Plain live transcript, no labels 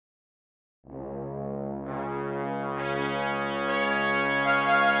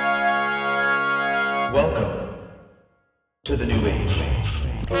Welcome to the New Age.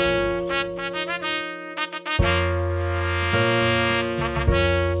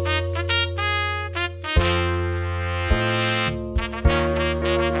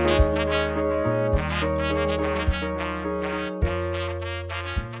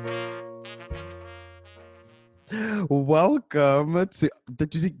 Welcome to.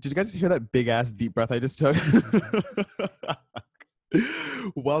 Did you guys hear that big ass deep breath I just took?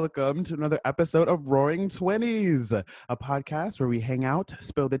 Welcome to another episode of Roaring Twenties, a podcast where we hang out,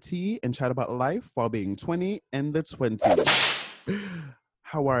 spill the tea, and chat about life while being 20 in the 20s.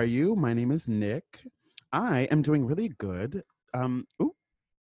 How are you? My name is Nick. I am doing really good.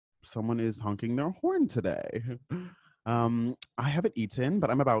 Someone is honking their horn today. I haven't eaten, but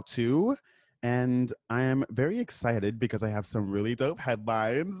I'm about to. And I am very excited because I have some really dope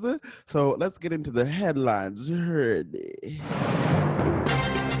headlines. So let's get into the headlines.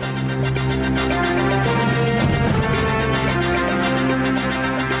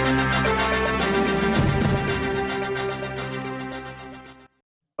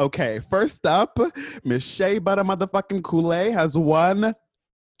 Okay, first up, Miss Shea Butter motherfucking Kool-Aid has won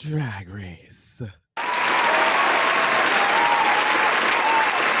Drag Race.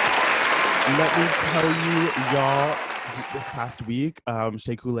 Let me tell you, y'all, this past week,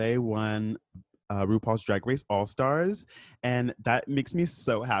 Shea Coulee won RuPaul's Drag Race All-Stars, and that makes me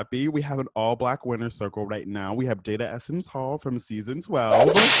so happy. We have an all-black winner's circle right now. We have Jada Essence Hall from season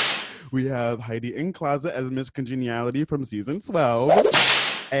 12. We have Heidi N. Closet as Miss Congeniality from season 12.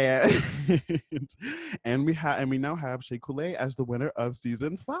 And we now have Shea Coulee as the winner of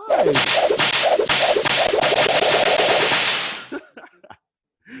season 5.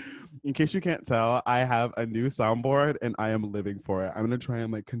 In case you can't tell, I have a new soundboard and I am living for it. I'm going to try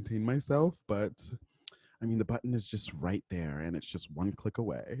and contain myself, but I mean, the button is just right there and it's just one click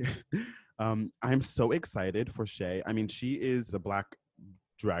away. I'm so excited for Shea. I mean, she is a Black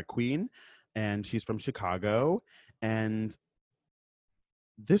drag queen and she's from Chicago. And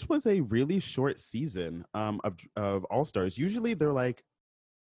this was a really short season of All-Stars. Usually they're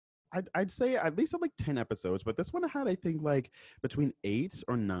I'd say at least 10 episodes, but this one had, I think, between 8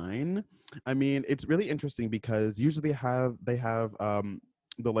 or 9. I mean, it's really interesting because usually they have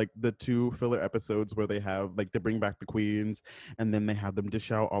the 2 filler episodes where they have they bring back the queens and then they have them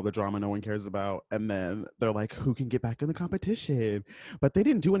dish out all the drama no one cares about, and then they're like, who can get back in the competition? But they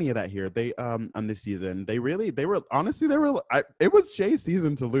didn't do any of that here. They on this season, it was Shay's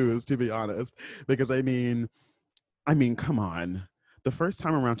season to lose, to be honest, because I mean, come on. The first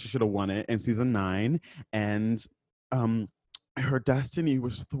time around, she should have won it in season 9, and her destiny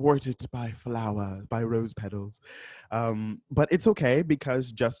was thwarted by rose petals. But it's okay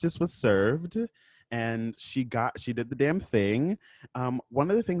because justice was served, and she did the damn thing.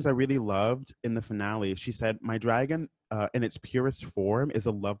 One of the things I really loved in the finale, she said, "My dragon, in its purest form, is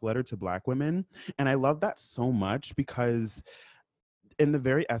a love letter to Black women," and I love that so much because in the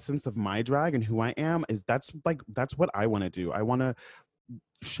very essence of my drag and who I am that's what I want to do. I want to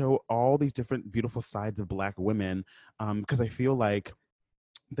show all these different beautiful sides of Black women, because I feel like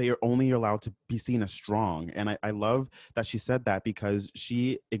they are only allowed to be seen as strong. And I love that she said that because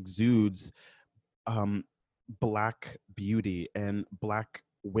she exudes Black beauty and Black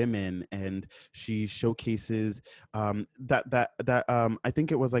women, and she showcases that I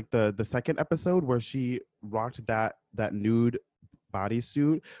think it was the second episode where she rocked that nude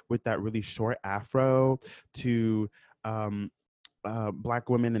bodysuit with that really short afro to Black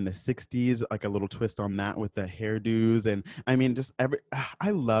women in the 60s, a little twist on that with the hairdos. And I mean,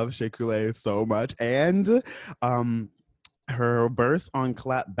 I love Shea Coulee so much. And her verse on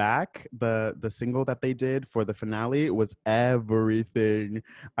Clap Back, the single that they did for the finale, was everything.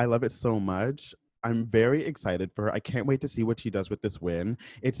 I love it so much. I'm very excited for her. I can't wait to see what she does with this win.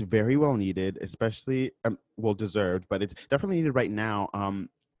 It's very well needed, especially deserved, but it's definitely needed right now,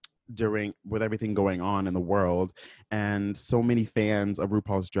 with everything going on in the world. And so many fans of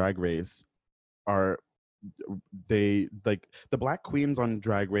RuPaul's Drag Race the Black queens on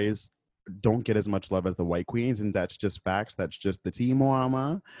Drag Race don't get as much love as the white queens, and that's just facts. That's just the tea,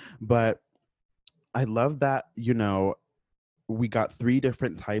 mama. But I love that, we got 3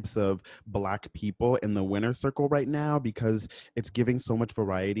 different types of Black people in the winner circle right now, because it's giving so much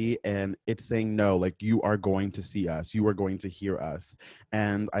variety and it's saying, no, you are going to see us, you are going to hear us.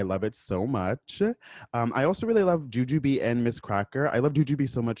 And I love it so much. I also really love Jujubee and Miss Cracker. I love Jujubee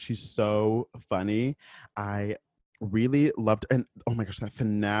so much. She's so funny. I really loved, and oh my gosh, that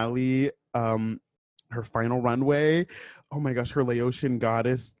finale her final runway. Oh my gosh, her Laotian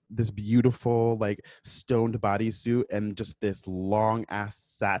goddess, this beautiful like stoned bodysuit and just this long ass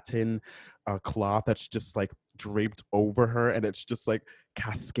satin cloth that's just like draped over her and it's just like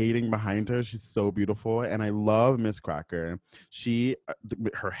cascading behind her. She's so beautiful and I love Miss Cracker. She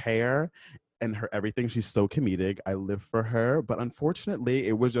her hair and her everything, she's so comedic. I live for her, but unfortunately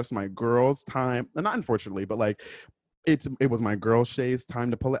it was just my girl's time. Not unfortunately, but like it was my girl Shay's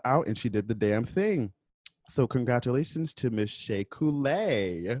time to pull it out and she did the damn thing. So congratulations to Miss Shea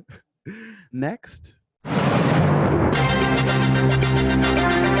Coulee. Next.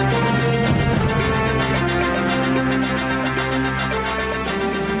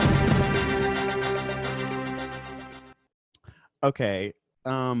 Okay.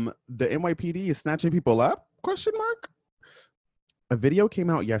 The NYPD is snatching people up? Question mark. A video came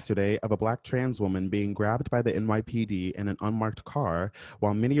out yesterday of a Black trans woman being grabbed by the NYPD in an unmarked car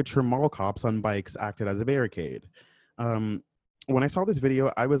while miniature mall cops on bikes acted as a barricade. When I saw this video,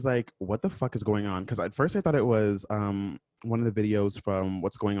 I was like, what the fuck is going on? Because at first I thought it was one of the videos from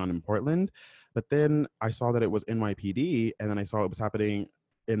what's going on in Portland. But then I saw that it was NYPD and then I saw it was happening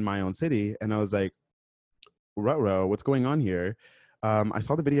in my own city. And I was like, ruh-roh, what's going on here? I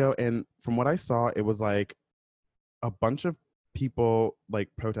saw the video and from what I saw, it was like a bunch of people like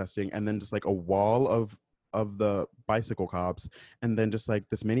protesting and then just like a wall of the bicycle cops and then just like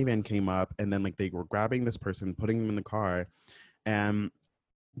this minivan came up and then like they were grabbing this person putting them in the car and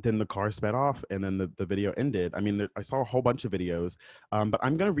then the car sped off and then the video ended. I mean I saw a whole bunch of videos but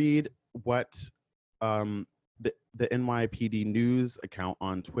I'm gonna read what the NYPD news account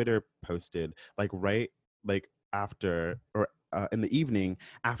on Twitter posted like after or in the evening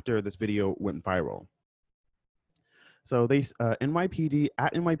after this video went viral. So they NYPD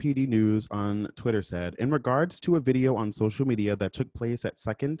at NYPD News on Twitter said, in regards to a video on social media that took place at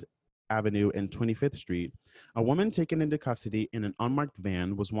 2nd Avenue and 25th Street, a woman taken into custody in an unmarked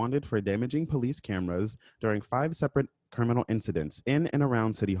van was wanted for damaging police cameras during 5 separate criminal incidents in and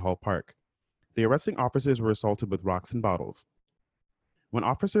around City Hall Park. The arresting officers were assaulted with rocks and bottles. When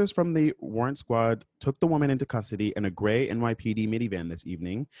officers from the warrant squad took the woman into custody in a gray NYPD minivan this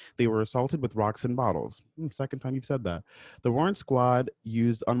evening, they were assaulted with rocks and bottles. Second time you've said that. The warrant squad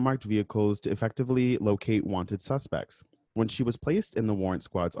used unmarked vehicles to effectively locate wanted suspects. When she was placed in the warrant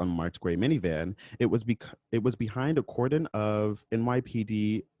squad's unmarked gray minivan, it was behind a cordon of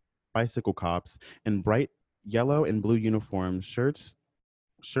NYPD bicycle cops in bright yellow and blue uniforms, shirts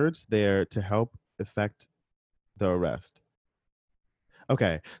there to help effect the arrest.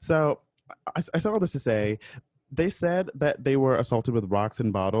 Okay, so I said all this to say, they said that they were assaulted with rocks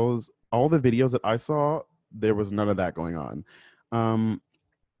and bottles. All the videos that I saw, there was none of that going on.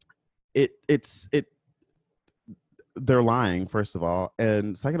 They're lying, first of all,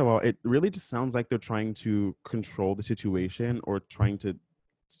 and second of all, it really just sounds like they're trying to control the situation or trying to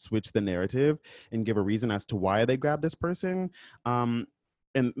switch the narrative and give a reason as to why they grabbed this person. And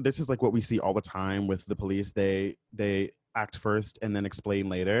this is like what we see all the time with the police. They act first and then explain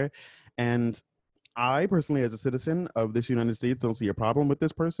later. And I personally, as a citizen of this United States, don't see a problem with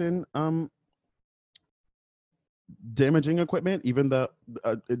this person damaging equipment, even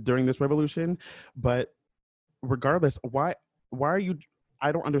during this revolution. But regardless, why are you?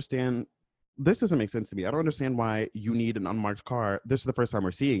 I don't understand. This doesn't make sense to me. I don't understand why you need an unmarked car. This is the first time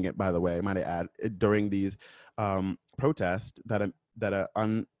we're seeing it, by the way, might I add, during these protests that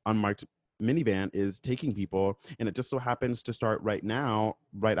an unmarked minivan is taking people, and it just so happens to start right now,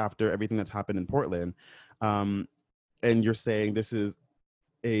 right after everything that's happened in Portland. And you're saying this is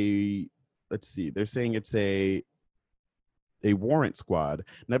let's see, they're saying it's a warrant squad.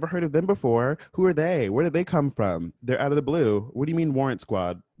 Never heard of them before. Who are they? Where did they come from? They're out of the blue. What do you mean warrant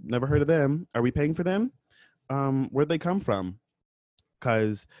squad? Never heard of them. Are we paying for them? Where'd they come from?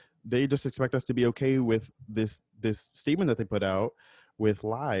 Because they just expect us to be okay with this statement that they put out with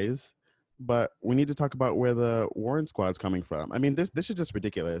lies. But we need to talk about where the warrant squad's coming from. I mean, this is just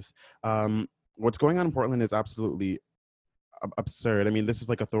ridiculous. What's going on in Portland is absolutely absurd. I mean, this is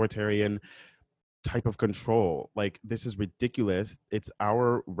like authoritarian type of control. Like, this is ridiculous. It's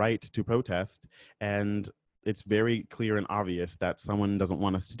our right to protest, and it's very clear and obvious that someone doesn't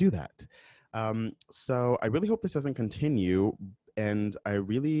want us to do that. So I really hope this doesn't continue, and I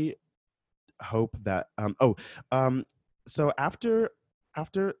really hope that so after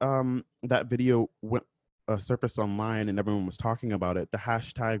that video went surfaced online and everyone was talking about it, the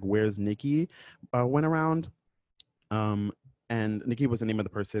hashtag Where's Nikki went around. And Nikki was the name of the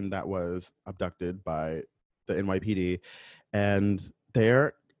person that was abducted by the NYPD, and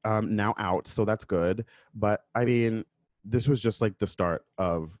they're now out, so that's good. But I mean, this was just like the start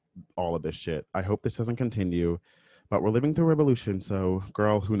of all of this shit. I hope this doesn't continue, but we're living through a revolution, so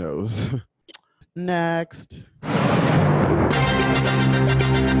girl, who knows? Next.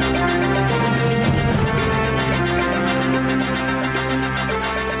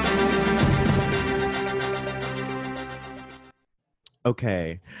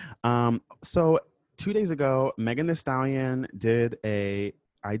 Okay. So 2 days ago, Megan Thee Stallion did a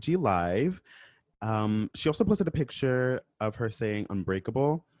IG live. She also posted a picture of her saying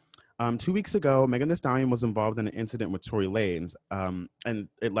 "Unbreakable." 2 weeks ago, Megan Thee Stallion was involved in an incident with Tory Lanez, and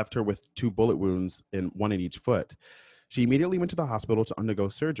it left her with 2 bullet wounds, one in each foot. She immediately went to the hospital to undergo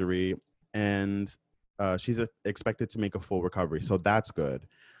surgery, and she's expected to make a full recovery. So that's good.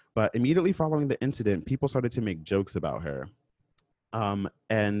 But immediately following the incident, people started to make jokes about her.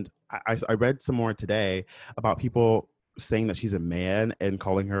 And I read some more today about people saying that she's a man and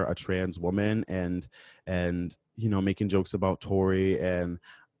calling her a trans woman, and making jokes about Tory, and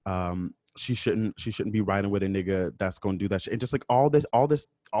she shouldn't be riding with a nigga that's gonna do that shit, and just like all this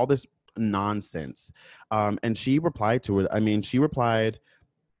nonsense. And she replied to it. I mean, she replied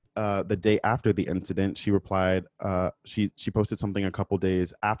the day after the incident. She replied, she posted something a couple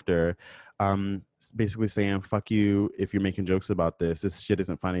days after, basically saying, "Fuck you if you're making jokes about this. This shit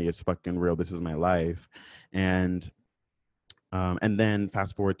isn't funny. It's fucking real. This is my life." And then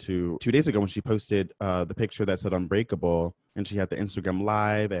fast forward to 2 days ago when she posted the picture that said "Unbreakable," and she had the Instagram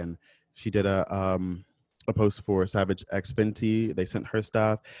live, and she did a post for Savage X Fenty. They sent her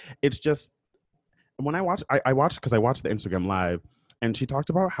stuff. It's just, when I watched, because I watched the Instagram live, and she talked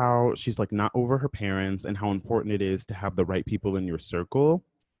about how she's like not over her parents and how important it is to have the right people in your circle.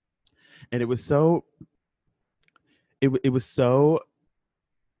 And it was so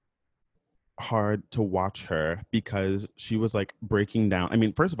hard to watch her, because she was like breaking down. I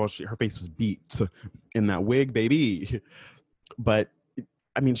mean, first of all, her face was beat in that wig, baby. But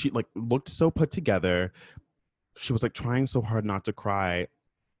I mean, she like looked so put together. She was like trying so hard not to cry,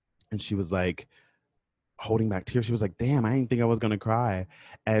 and she was like holding back tears. She was like, "Damn, I didn't think I was gonna cry."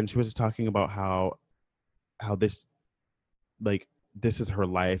 And she was just talking about how this, like, this is her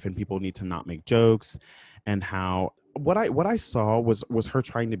life and people need to not make jokes, and how what I saw was her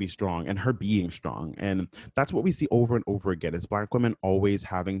trying to be strong and her being strong. And that's what we see over and over again, is Black women always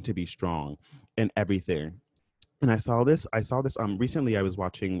having to be strong in everything. And I saw this recently. I was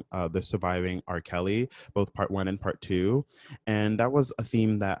watching the Surviving R. Kelly, both part 1 and part 2, and that was a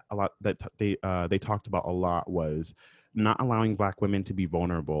theme that a lot that they talked about a lot, was not allowing Black women to be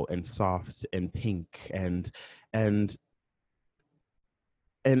vulnerable and soft and pink, and and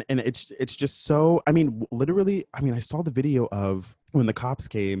it's just so, I mean, literally, I mean, I saw the video of when the cops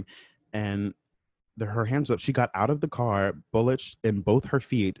came, and her hands up. She got out of the car, bullets in both her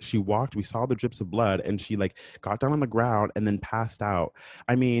feet. She walked. We saw the drips of blood, and she like got down on the ground and then passed out.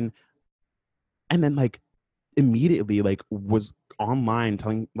 I mean, and then like immediately like was online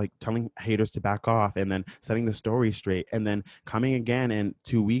telling haters to back off, and then setting the story straight, and then coming again in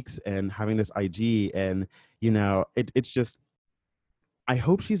 2 weeks and having this IG, and it's just, I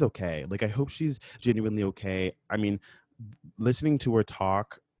hope she's okay. Like, I hope she's genuinely okay. I mean, listening to her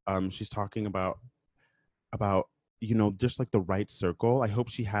talk, she's talking about just like the right circle. I hope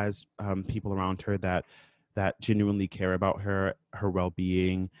she has people around her that genuinely care about her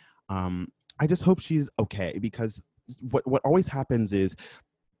well-being. I just hope she's okay, because what always happens is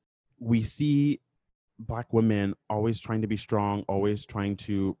we see Black women always trying to be strong, always trying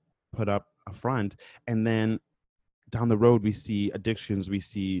to put up a front, and then down the road we see addictions, we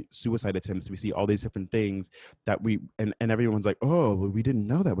see suicide attempts, we see all these different things that and everyone's like, "Oh, well, we didn't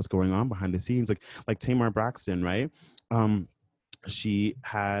know that was going on behind the scenes." Like Tamar Braxton, right? She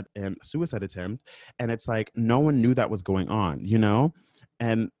had a suicide attempt, and it's like no one knew that was going on.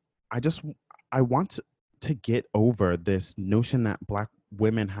 And I want to get over this notion that Black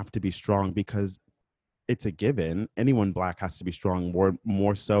women have to be strong, because it's a given. Anyone Black has to be strong,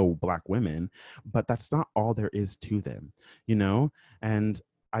 more so Black women, but that's not all there is to them. And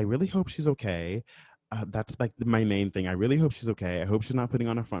I really hope she's okay. That's like my main thing. I really hope she's okay. I hope she's not putting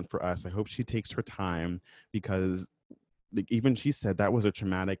on a front for us. I hope she takes her time, because like, even she said that was a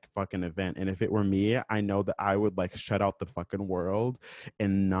traumatic fucking event. And if it were me, I know that I would like shut out the fucking world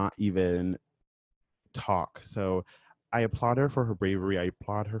and not even talk. So I applaud her for her bravery. I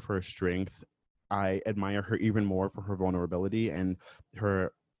applaud her for her strength. I admire her even more for her vulnerability and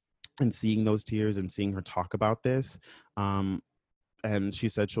seeing those tears and seeing her talk about this. And she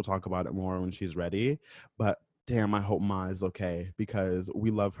said she'll talk about it more when she's ready. But damn, I hope Ma is okay, because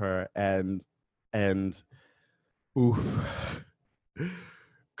we love her, and oof,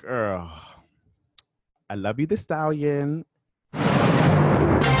 girl, I love you, the Stallion.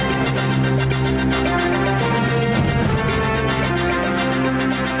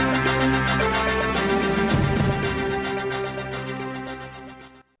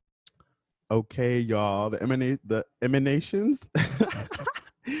 Okay, y'all. The emanations,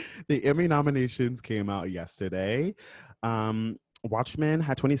 the Emmy nominations came out yesterday. Watchmen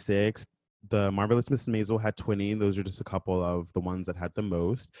had 26. The Marvelous Miss Maisel had 20. Those are just a couple of the ones that had the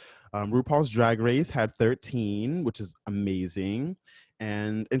most. RuPaul's Drag Race had 13, which is amazing,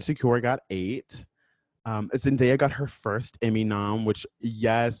 and Insecure got 8. Zendaya got her first Emmy nom, which,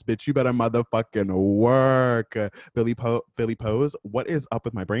 yes, bitch, you better motherfucking work. Billy Pose, what is up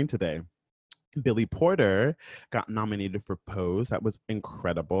with my brain today? Billy Porter got nominated for Pose. That was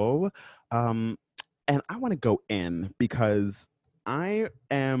incredible. And I want to go in because I'm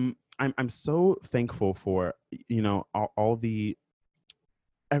so thankful for, you know, all the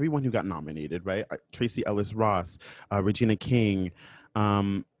everyone who got nominated, right? Tracy Ellis Ross, Regina King,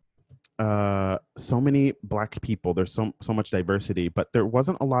 so many Black people. There's so much diversity, but there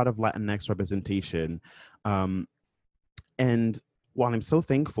wasn't a lot of Latinx representation. And while I'm so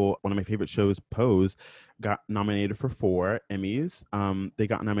thankful, one of my favorite shows, Pose, got nominated for 4 Emmys. They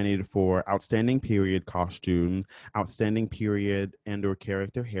got nominated for Outstanding Period Costume, Outstanding Period and/or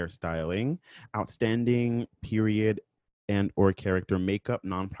Character Hairstyling, Outstanding Period and/or Character Makeup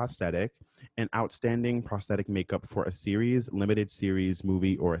Non-Prosthetic, and Outstanding Prosthetic Makeup for a series, limited series,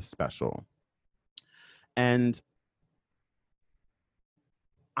 movie, or a special. And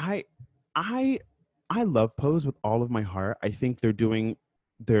I I I love Pose with all of my heart. I think they're doing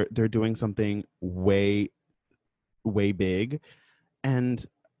something way big, and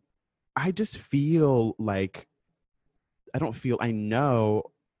I just feel like I know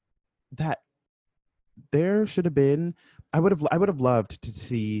that there should have been I would have loved to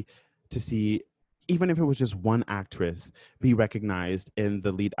see even if it was just one actress be recognized in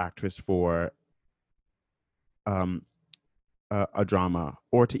the lead actress for um a drama,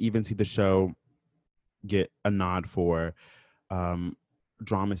 or to even see the show get a nod for um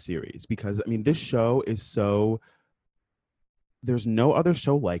drama series, because I mean this show is so there's no other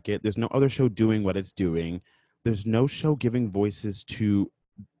show like it. There's no other show doing what it's doing. There's no show giving voices to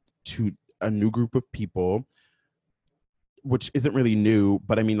a new group of people, which isn't really new,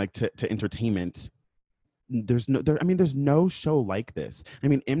 but I mean like to entertainment. There's no show like this. I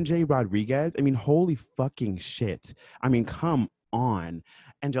mean, MJ Rodriguez, I mean, holy fucking shit. I mean, come on.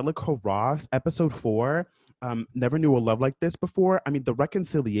 Angelica Ross, episode 4, never knew a love like this before. I mean, the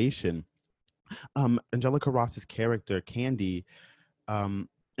reconciliation. Angelica Ross's character, Candy, in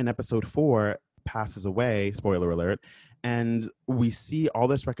episode 4 passes away, spoiler alert, and we see all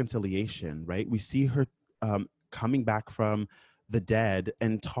this reconciliation, right? We see her coming back from the dead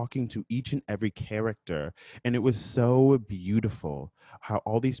and talking to each and every character, and it was so beautiful how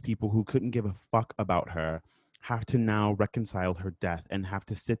all these people who couldn't give a fuck about her have to now reconcile her death and have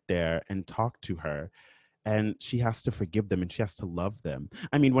to sit there and talk to her, and she has to forgive them and she has to love them.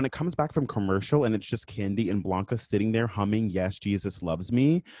 I mean, when it comes back from commercial and it's just Candy and Blanca sitting there humming "Yes, Jesus Loves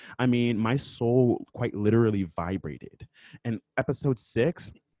Me," I mean, my soul quite literally vibrated. And episode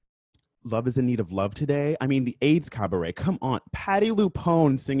 6, Love is in Need of Love Today. I mean, the AIDS cabaret. Come on. Patti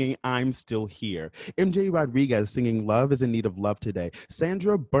LuPone singing I'm Still Here. MJ Rodriguez singing Love is in Need of Love Today.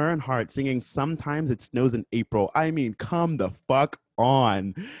 Sandra Bernhardt singing Sometimes It Snows in April. I mean, come the fuck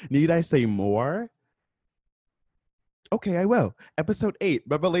on. Need I say more? Okay, I will. Episode 8,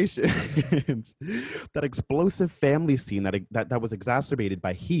 Revelations. That explosive family scene that was exacerbated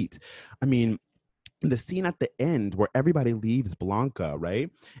by heat. I mean, the scene at the end where everybody leaves Blanca,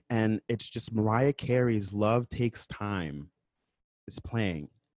 right? And it's just Mariah Carey's Love Takes Time is playing.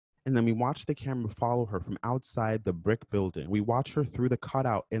 And then we watch the camera follow her from outside the brick building. We watch her through the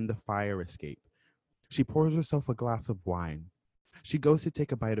cutout in the fire escape. She pours herself a glass of wine. She goes to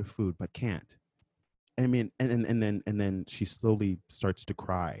take a bite of food, but can't. I mean, and then she slowly starts to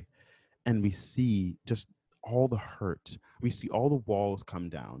cry, and we see just all the hurt. We see all the walls come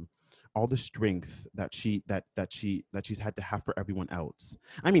down, all the strength that she's had to have for everyone else.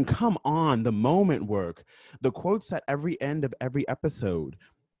 I mean, come on, the moment work, the quotes at every end of every episode.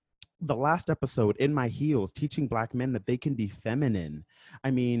 The last episode, In My Heels, teaching Black men that they can be feminine.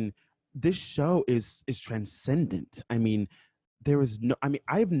 I mean, this show is transcendent. I mean, there was no, I mean,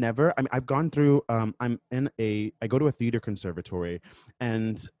 I've gone through, I go to a theater conservatory,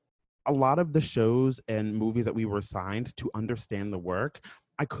 and a lot of the shows and movies that we were assigned to understand the work,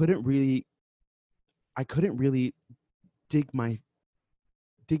 I couldn't really dig my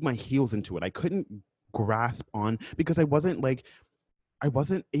heels into it. I couldn't grasp on, because I wasn't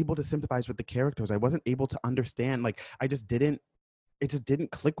able to sympathize with the characters. I wasn't able to understand. Like, I just didn't it just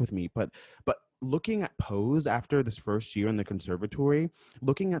didn't click with me. But looking at Pose after this first year in the conservatory,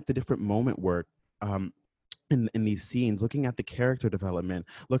 looking at the different moment work, um, in these scenes, looking at the character development,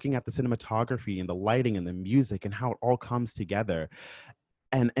 looking at the cinematography and the lighting and the music and how it all comes together,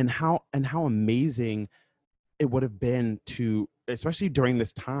 and how amazing it would have been to, especially during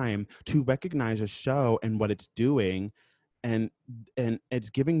this time, to recognize a show and what it's doing, and it's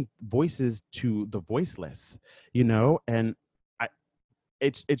giving voices to the voiceless, and I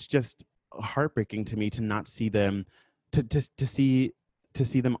it's just heartbreaking to me to not see them, to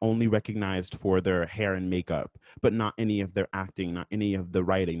see them only recognized for their hair and makeup, but not any of their acting, not any of the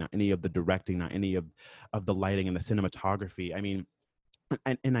writing, not any of the directing, not any of the lighting and the cinematography. I mean,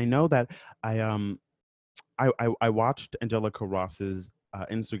 and I know that I watched Angelica Ross's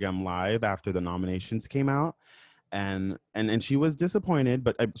Instagram live after the nominations came out, and she was disappointed,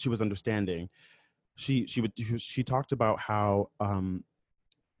 but she was understanding. She talked about how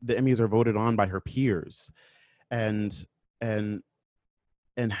the Emmys are voted on by her peers, and and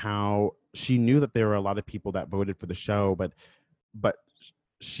and how she knew that there were a lot of people that voted for the show, but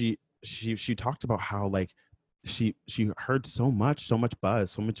she talked about how, like, she heard so much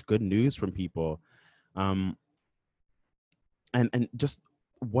buzz, so much good news from people, um and just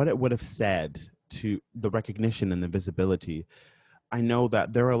what it would have said to the recognition and the visibility. I know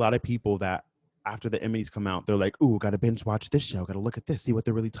that there are a lot of people that after the Emmys come out, they're like, "Ooh, gotta binge watch this show, gotta look at this, see what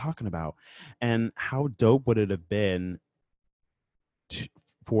they're really talking about." And how dope would it have been to,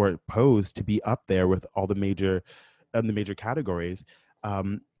 for Pose to be up there with all the major categories?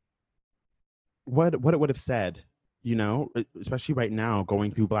 Um, what it would have said, especially right now,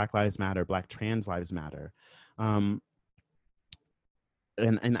 going through Black Lives Matter, Black Trans Lives Matter. Um,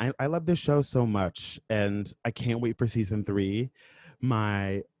 and I love this show so much, and I can't wait for season 3.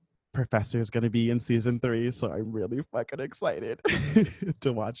 My professor is going to be in season 3, so I'm really fucking excited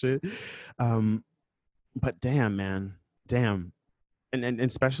to watch it. But damn, man, damn, and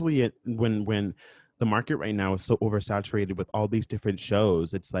especially when the market right now is so oversaturated with all these different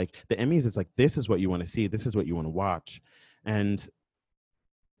shows. It's like the Emmys. It's like, this is what you want to see. This is what you want to watch, and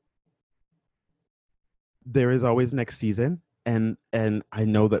there is always next season, and I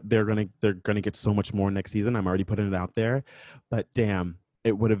know that they're gonna get so much more next season. I'm already putting it out there, but damn,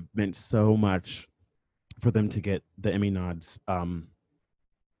 it would have meant so much for them to get the Emmy nods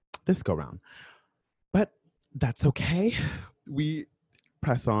this go round. But that's okay. We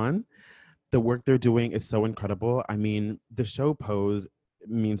press on. The work they're doing is so incredible. I mean, the show Pose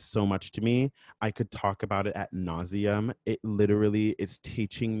means so much to me. I could talk about it at nauseum. It literally is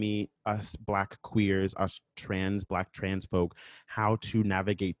teaching me, us Black queers, us Black trans folk, how to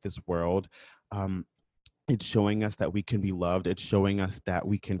navigate this world. Um, it's showing us that we can be loved. It's showing us that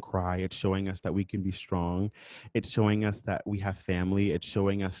we can cry. It's showing us that we can be strong. It's showing us that we have family. It's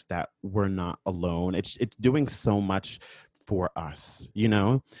showing us that we're not alone. It's doing so much for us,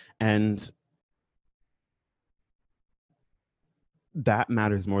 and that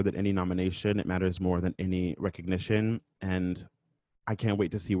matters more than any nomination. It matters more than any recognition. And I can't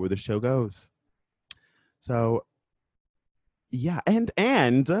wait to see where the show goes. So yeah, and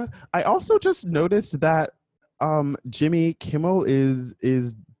I also just noticed that Jimmy Kimmel is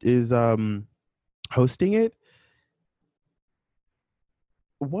hosting it.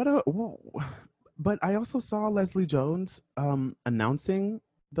 But I also saw Leslie Jones announcing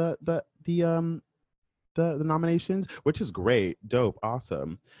the nominations, which is great, dope,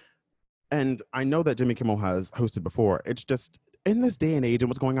 awesome. And I know that Jimmy Kimmel has hosted before. It's just, in this day and age and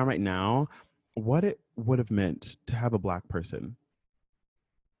what's going on right now, what it would have meant to have a Black person.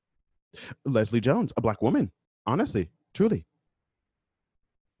 Leslie Jones, a Black woman, honestly, truly.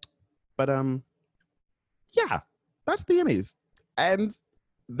 But yeah, that's the Emmys, and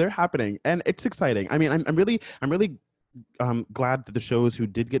they're happening, and it's exciting. I mean, I'm really glad that the shows who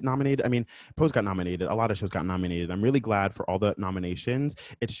did get nominated. I mean, Pose got nominated. A lot of shows got nominated. I'm really glad for all the nominations.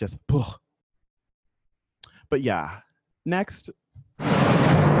 It's just, ugh. But yeah, next.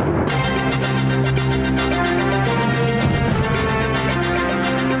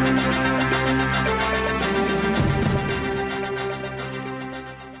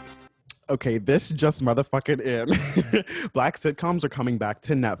 Okay, this just motherfucking in. Black sitcoms are coming back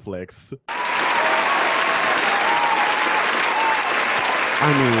to Netflix.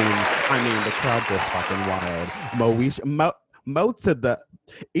 I mean, the crowd goes fucking wild. Mo to the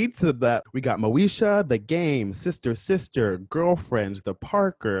E to the. We got Moesha, The Game, Sister, Girlfriends, The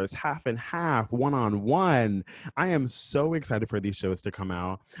Parkers, Half and Half, One on One. I am so excited for these shows to come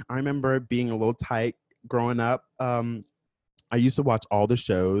out. I remember being a little tight growing up. I used to watch all the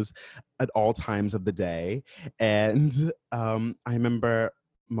shows at all times of the day. And I remember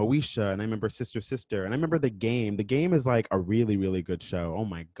Moesha, and I remember Sister Sister, and I remember The Game. The Game is like a really, really good show. Oh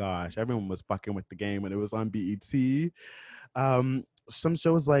my gosh. Everyone was fucking with The Game when it was on BET. Some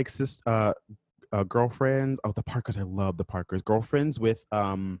shows like Girlfriends. Oh, The Parkers. I love The Parkers. Girlfriends with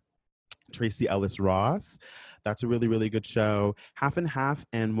Tracy Ellis Ross. That's a really, really good show. Half and Half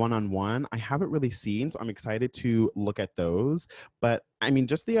and One on One, I haven't really seen, so I'm excited to look at those. But I mean,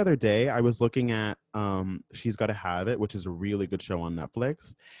 just the other day, I was looking at She's Gotta Have It, which is a really good show on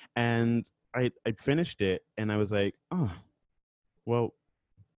Netflix. And I finished it and I was like, oh, well,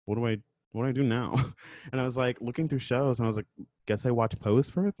 what do I do now? And I was like looking through shows and I was like, guess I watch Pose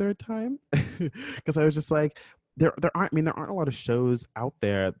for a third time. Because I was just like, there aren't a lot of shows out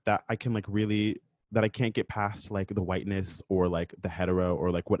there that I can like really that I can't get past like the whiteness or like the hetero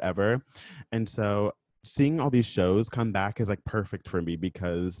or like whatever. And so seeing all these shows come back is like perfect for me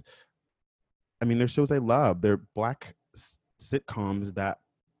because I mean they're shows I love. They're black sitcoms that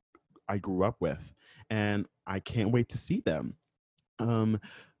I grew up with and I can't wait to see them. Um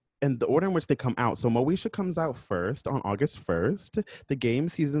and the order in which they come out. So Moesha comes out first on August 1st. The Game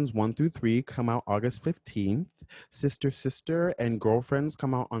seasons 1 through 3 come out August 15th. Sister Sister and Girlfriends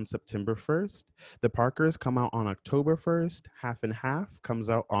come out on September 1st. The Parkers come out on October 1st. Half and Half comes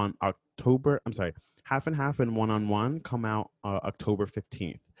out on Half and Half and One on One come out October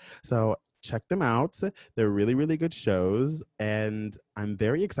 15th. So check them out. They're really, really good shows, and I'm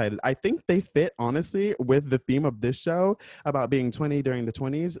very excited. I think they fit, honestly, with the theme of this show about being 20 during the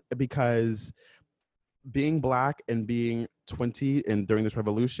 20s, because being Black and being 20 and during this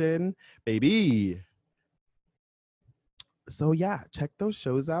revolution, baby. So yeah, check those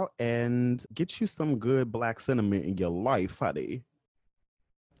shows out and get you some good Black cinema in your life, honey.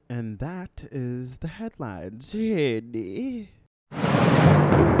 And that is the headlines. Jenny.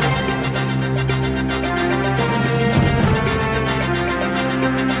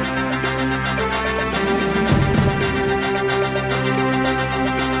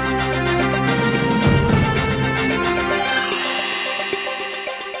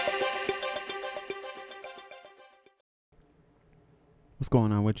 What's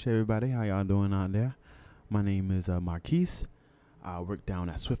going on with you, everybody? How y'all doing out there? My name is Marquise. I work down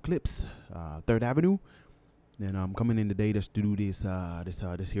at Swift Clips, 3rd Avenue. And I'm coming in today just to do this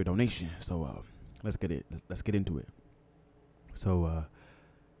here donation. So let's get into it. So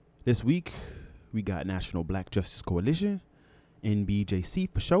this week we got National Black Justice Coalition,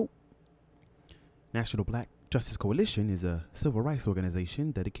 NBJC for short. National Black Justice Coalition is a civil rights organization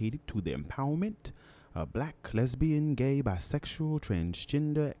dedicated to the empowerment of Black, lesbian, gay, bisexual,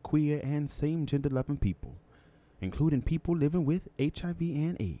 transgender, queer, and same-gender loving people, including people living with HIV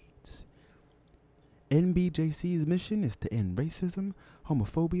and AIDS. NBJC's mission is to end racism,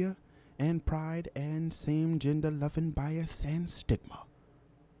 homophobia, and pride, and same-gender loving bias and stigma.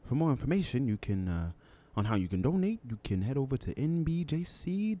 For more information, you can on how you can donate, you can head over to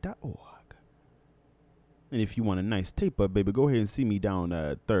nbjc.org. And if you want a nice tape up, baby, go ahead and see me down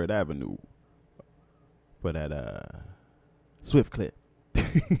 3rd Avenue for that Swift Clip.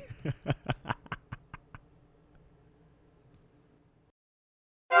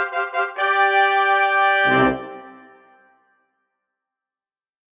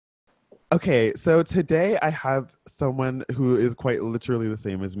 Okay, so today I have someone who is quite literally the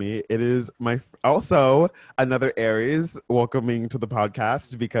same as me. It is also another Aries welcoming to the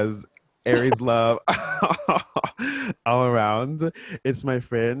podcast because Aries love all around. It's my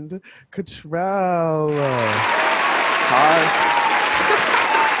friend Katrell. Hi.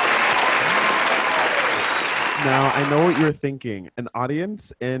 Now, I know what you're thinking. An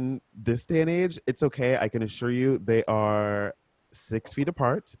audience in this day and age, it's okay. I can assure you they are 6 feet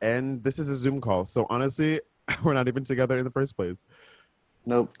apart, and this is a Zoom call. So honestly, we're not even together in the first place.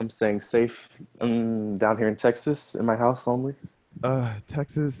 Nope, I'm staying safe. I'm down here in Texas, in my house only.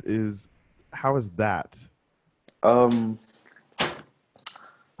 Texas is, how is that?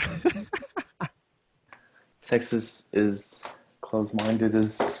 Texas is closed-minded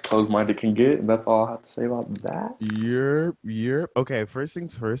as closed-minded can get, and that's all I have to say about that. You're okay. First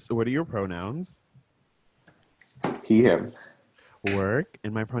things first, what are your pronouns? He, him. Work,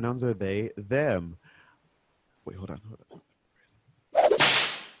 and my pronouns are they, them. Wait, hold on.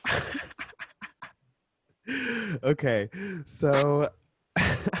 Okay, so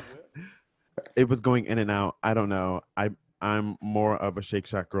it was going in and out. I don't know. I'm more of a Shake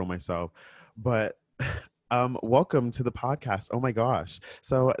Shack girl myself, but Welcome to the podcast. Oh my gosh.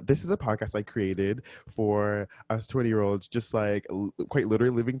 So this is a podcast I created for us 20-year-olds, just like quite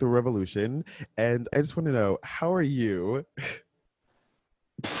literally living through a revolution. And I just want to know, how are you?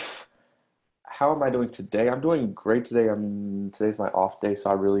 How am I doing today? I'm doing great today. Today's my off day, so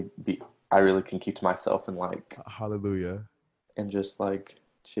I really can keep to myself and Hallelujah. just like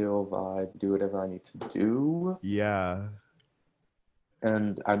chill, vibe, do whatever I need to do, Yeah.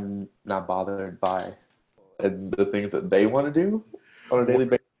 and I'm not bothered by the things that they want to do on a daily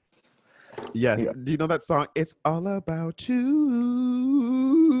basis. Yes. Yeah. Do you know that song? It's all about you.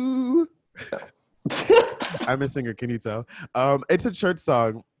 No. I'm a singer, can you tell? It's a church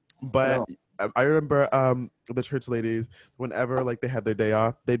song, but No. I remember the church ladies, whenever like they had their day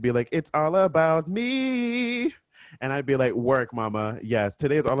off, they'd be like, "It's all about me," and I'd be like, "Work, mama. Yes,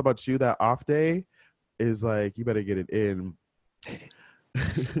 today is all about you." That off day is like, you better get it in.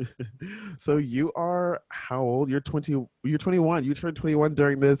 So you are how old? You're 20. You're 21. You turned 21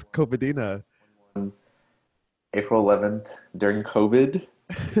 during this COVIDina. April 11th during COVID,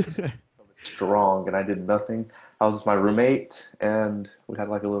 strong, and I did nothing. I was with my roommate, and we had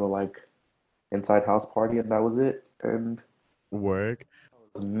like a little inside house party, and that was it. And Work. I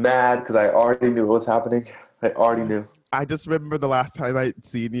was mad because I already knew what was happening. I already knew. I just remember the last time I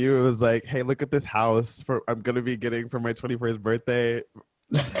seen you, it was like, "Hey, look at this house for I'm gonna be getting for my 21st birthday,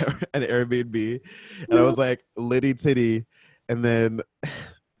 an Airbnb," and I was like, "Litty titty," and then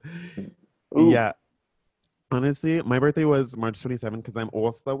Ooh, yeah. Honestly, my birthday was March 27th because I'm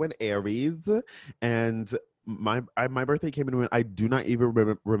also an Aries, and my birthday came in when I do not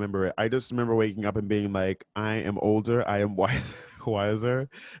even remember it. I just remember waking up and being like, "I am older, I am wiser,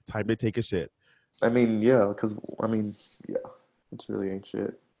 time to take a shit." I mean, yeah, because yeah, it's really ain't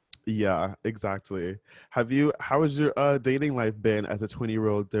shit. Yeah, exactly. How has your dating life been as a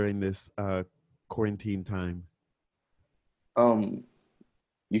 20-year-old during this quarantine time? Um,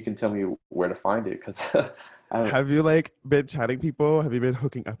 you can tell me where to find it because I Have you like been chatting people? Have you been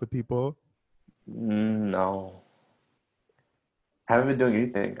hooking up with people? no, I haven't been doing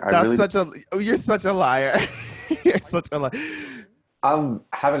anything. That's such a you're such a liar. You're such a liar. I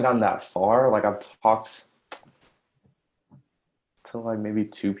haven't gotten that far. Like I've talked to like maybe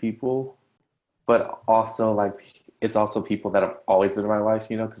two people, but also it's also people that have always been in my life,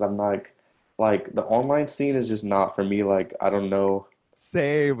 because I'm like the online scene is just not for me. Like I don't know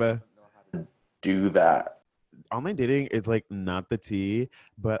Same. do that. Online dating is like not the tea,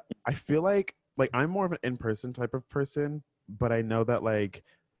 but I feel like I'm more of an in-person type of person, but I know that like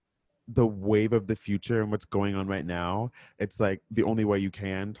the wave of the future and what's going on right now, it's like the only way you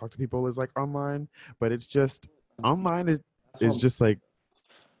can talk to people is like online, but it's just online That's what is just like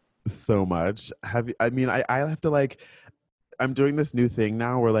so much. Have you, I mean, I have to like, I'm doing this new thing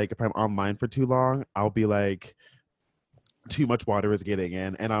now where like if I'm online for too long, I'll be like, too much water is getting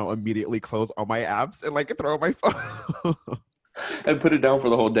in, and I'll immediately close all my apps and like throw my phone. and put it down for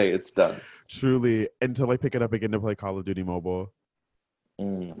the whole day. It's done. Truly, until I pick it up again to play Call of Duty Mobile.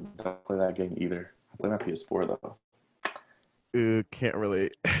 Don't play that game either. I play my PS4 though. Can't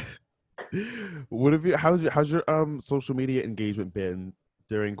relate. What have you? How's your social media engagement been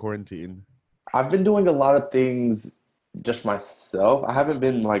during quarantine? I've been doing a lot of things just myself. I haven't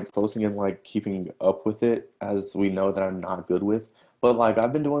been like posting and like keeping up with it as we know that I'm not good with. But like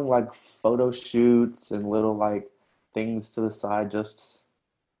I've been doing like photo shoots and little like things to the side just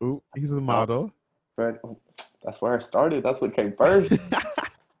Ooh, he's a oh, model. that's where I started. That's what came first.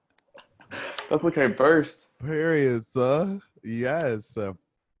 That's what came first. Period, yes.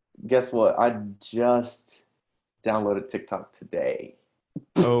 Guess what? I just downloaded TikTok today.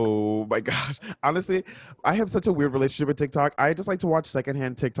 Oh my gosh. Honestly, I have such a weird relationship with TikTok. I just like to watch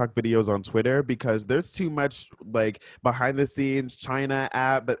secondhand TikTok videos on Twitter because there's too much like behind the scenes China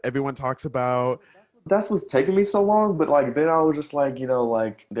app that everyone talks about. That's what's taking me so long, but like then I was just like,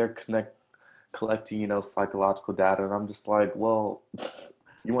 like they're collecting, psychological data, and I'm just like, well,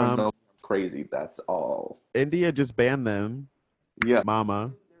 you want to know Um, I'm crazy? That's all. India just banned them, Yeah,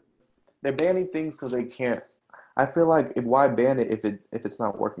 mama. they're banning things because they can't. I feel like why ban it if it's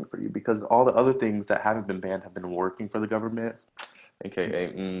not working for you? Because all the other things that haven't been banned have been working for the government,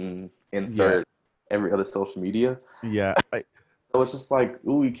 aka Yeah, insert every other social media. yeah. So it's just like,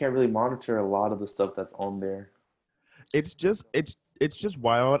 ooh, you can't really monitor a lot of the stuff that's on there. It's just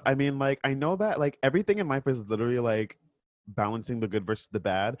wild. I mean, like I know that like everything in life is literally like balancing the good versus the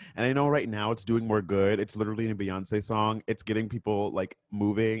bad. And I know right now it's doing more good. It's literally in a Beyonce song. It's getting people like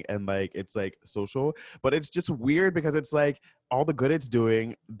moving and like it's like social. But it's just weird because it's like all the good it's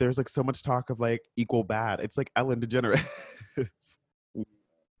doing, there's like so much talk of like equal bad. It's like Ellen DeGeneres.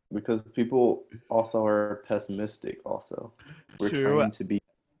 because people also are pessimistic. Also, we're True. trained to be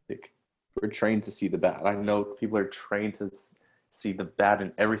pessimistic. We're trained to see the bad. I know people are trained to see the bad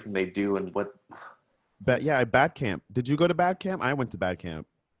in everything they do, and what. But yeah, bad camp. Did you go to bad camp? I went to bad camp.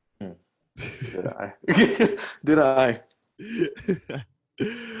 Hmm, did I? Did I?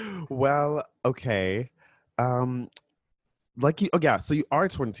 Well, okay. Um, like you, oh yeah, so you are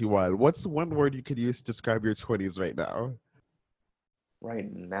 21. What's one word you could use to describe your 20s right now?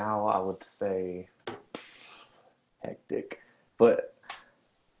 Right now, I would say hectic, but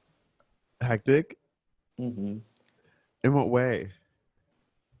Hectic? mhm. In what way?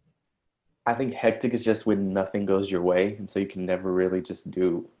 I think hectic is just when nothing goes your way, and so you can never really just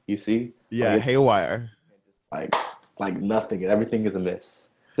do. You see, like Yeah, it's haywire. like nothing, and everything is a miss.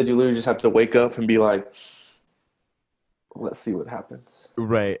 That you literally just have to wake up and be like, let's see what happens.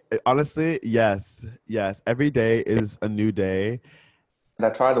 Right. Honestly, yes. Yes. Every day is a new day. And I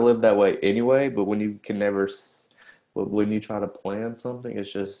try to live that way anyway, but when you can never, but when you try to plan something,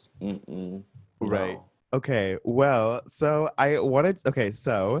 it's just Right. no. Okay. Well, so I wanted, okay,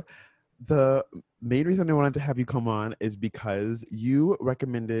 so the main reason I wanted to have you come on is because you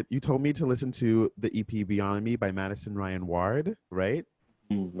told me to listen to the EP Beyond Me by Madison Ryan Ward, right?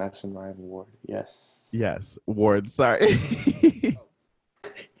 Madison Ryan Ward, yes. Yes, Ward, sorry.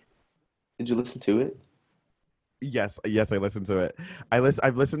 Did you listen to it? Yes, I listened to it.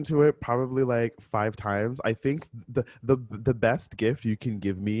 I've listened to it probably like 5 times. I think the best gift you can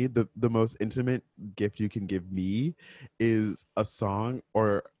give me, the most intimate gift you can give me is a song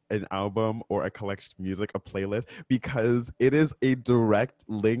or an album or a collection of music, a playlist, because it is a direct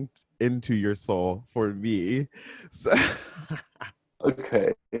link into your soul for me. So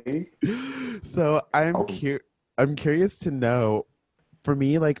Okay. so Um, I'm curious to know, for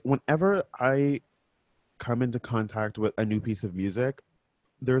me, like whenever I come into contact with a new piece of music,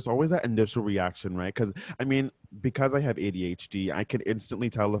 there's always that initial reaction, right? Because I mean, because I have ADHD, I can instantly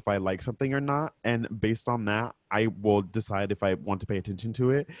tell if I like something or not, and based on that, I will decide if I want to pay attention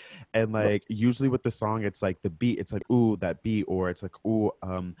to it. And like usually with the song, it's like the beat, it's like ooh that beat, or it's like ooh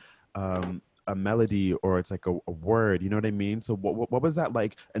a melody, or it's like a word. You know what I mean? So what was that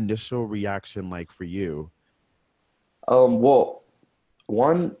like initial reaction like for you? well,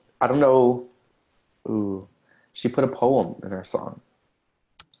 one, I don't know. Ooh, she put a poem in her song.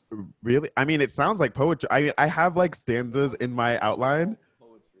 Really? I mean, it sounds like poetry. I mean, I have like stanzas in my outline.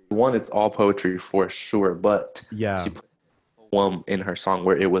 One, it's all poetry for sure, but she Yeah. put a poem in her song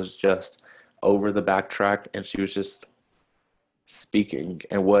where it was just over the backtrack, and she was just speaking,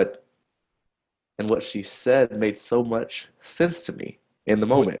 and what she said made so much sense to me in the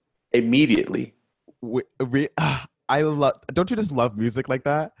Wait, moment, immediately. I love. Don't you just love music like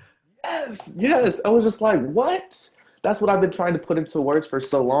that? Yes, yes. I was just like, what? That's what I've been trying to put into words for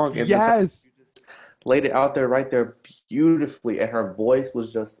so long, and the fact Yes. you just laid it out there right there beautifully, and her voice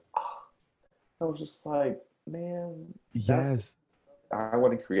was just, I was just like, man, that's Yes. I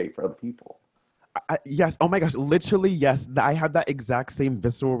want to create for other people. Yes. Oh my gosh. Literally, yes. I have that exact same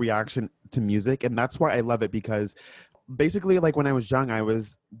visceral reaction to music, and that's why I love it, because basically, like when I was young, I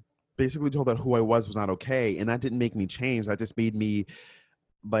was basically told that who I was not okay, and that didn't make me change. That just made me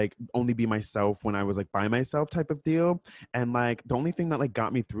like only be myself when I was like by myself type of deal. And like the only thing that like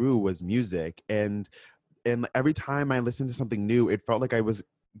got me through was music. And every time I listened to something new, it felt like I was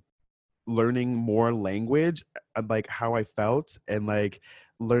learning more language and like how I felt, and like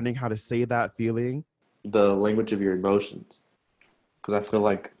learning how to say that feeling. The language of your emotions, because I feel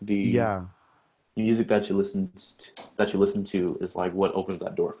like the Yeah, music that you listen to is like what opens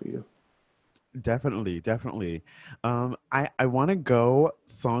that door for you. definitely. I want to go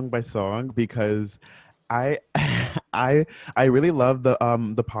song by song because I I I really love the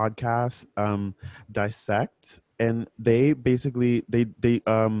podcast Dissect, and they basically they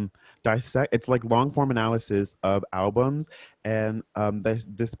dissect, it's like long form analysis of albums. And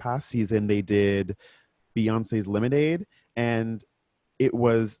this past season they did Beyonce's Lemonade, and it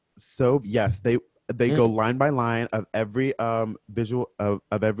was so, yes, they go Mm. line by line of every visual of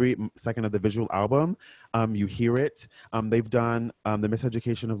every second of the visual album. You hear it. They've done the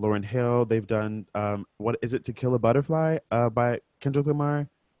Miseducation of Lauryn Hill. They've done what is it, To Kill a Butterfly by Kendrick Lamar.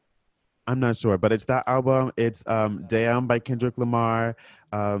 I'm not sure, but it's that album. It's Damn by Kendrick Lamar.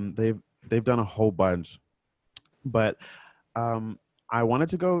 They've done a whole bunch. But um I wanted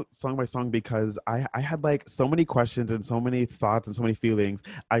to go song by song because I had like so many questions and so many thoughts and so many feelings.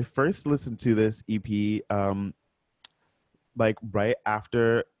 I first listened to this EP like right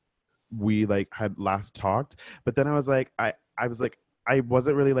after we like had last talked, but then I was like I was like I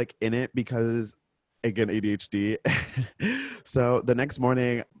wasn't really like in it because again, ADHD. So the next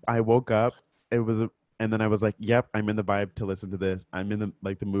morning I woke up, and then I was like, yep, I'm in the vibe to listen to this. I'm in the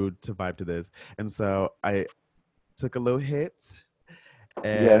mood to vibe to this. And so I took a little hit,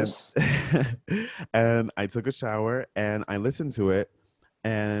 and Yes. and I took a shower and I listened to it,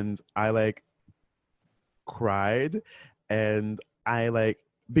 and I like cried, and I like,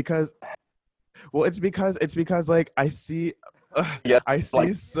 because well, it's because like Yes. I Like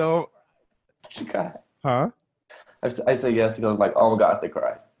see so she cried. huh. I say yes because like, oh my gosh, they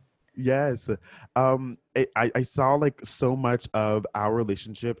cried. Yes. I saw like so much of our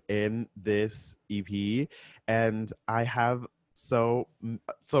relationship in this EP, and I have so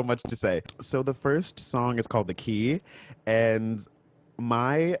much to say. So the first song is called The Key, and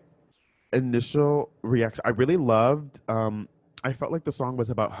my initial reaction, I really loved, I felt like the song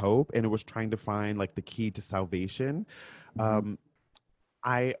was about hope, and it was trying to find like the key to salvation. Mhm. Um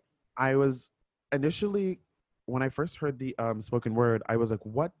I I was initially, when I first heard the spoken word, I was like,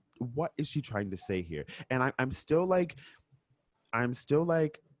 what is she trying to say here? And I'm still like I'm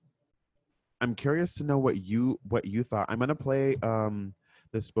curious to know what you thought. I'm gonna play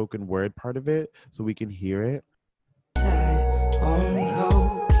the spoken word part of it so we can hear it. Only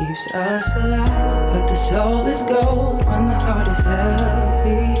hope keeps us alive, but the soul is gold when the heart is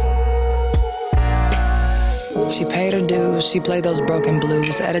healthy. She paid her dues, she played those broken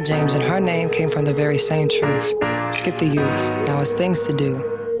blues. Etta James and her name came from the very same truth. Skip the youth, now it's things to do.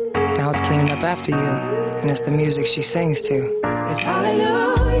 Now it's cleaning up after you, and it's the music she sings to. It's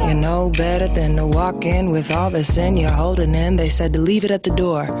hallelujah. You know better than to walk in with all the sin you're holding in. They said to leave it at the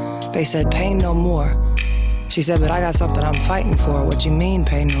door. They said pain no more. She said, but I got something I'm fighting for. What you mean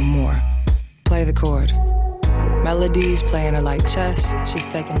pain no more? Play the chord. Melodies playing her like chess. She's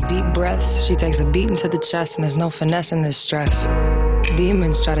taking deep breaths. She takes a beat into the chest, and there's no finesse in this stress.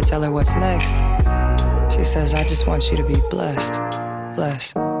 Demons try to tell her what's next. She says, I just want you to be blessed.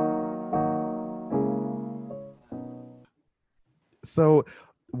 Blessed. So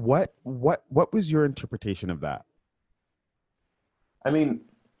what was your interpretation of that? I mean,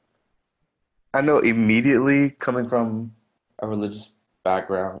 I know immediately coming from a religious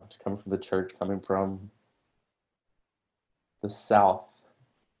background, coming from the church, coming from the South,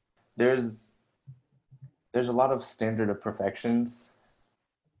 there's there's a lot of standard of perfections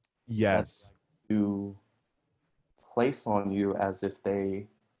that Yes. you place on you as if they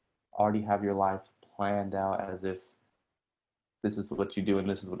already have your life planned out, as if this is what you do and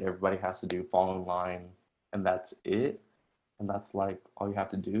this is what everybody has to do, fall in line, and that's it. And that's like all you have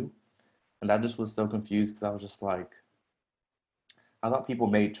to do. And I just was so confused because I was just like, I thought people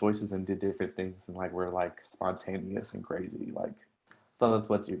made choices and did different things and like were like spontaneous and crazy. Like, I thought that's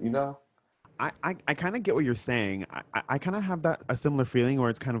what you know? I kind of get what you're saying. I kind of have a similar feeling where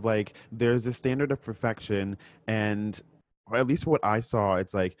it's kind of like there's a standard of perfection, and or at least what I saw,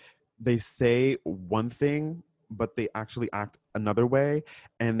 it's like they say one thing, but they actually act another way,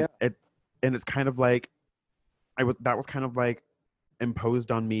 and Yeah. it's kind of like that was kind of like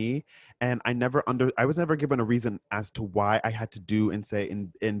imposed on me, and I was never given a reason as to why I had to do and say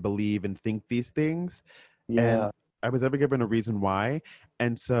and believe and think these things, and Yeah. I was never given a reason why.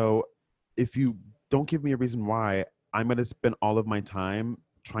 And so if you don't give me a reason why, I'm going to spend all of my time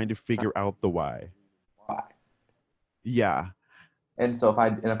trying to Trying figure out the why. to why. Yeah. And so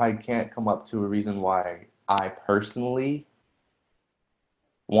if I can't come up to a reason why I personally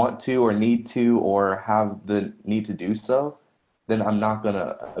want to or need to or have the need to do so, then I'm not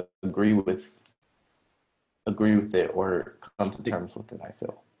gonna agree with it or come to E- terms with it, I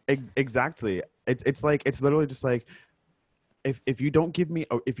feel. Exactly. It's like it's literally just like if you don't give me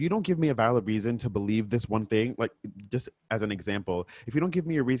a valid reason to believe this one thing, like just as an example, if you don't give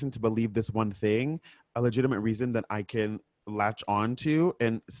me a reason to believe this one thing, a legitimate reason that I can latch on to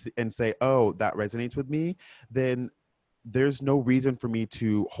and say, oh, that resonates with me, then there's no reason for me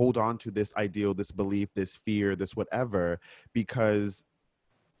to hold on to this ideal, this belief, this fear, this whatever, because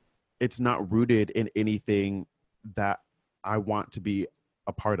it's not rooted in anything that I want to be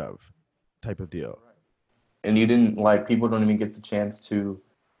a part of, type of deal. And you didn't like people don't even get the chance to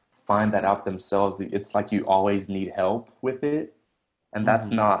find that out themselves. It's like you always need help with it. And that's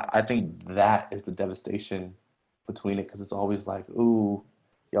Hmm. not, I think that is the devastation between it because it's always like, ooh,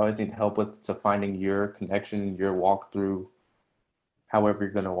 you always need help with to finding your connection, your walk through however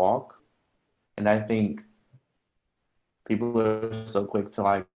you're gonna walk. And I think people are so quick to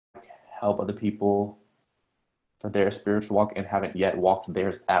like help other people for their spiritual walk and haven't yet walked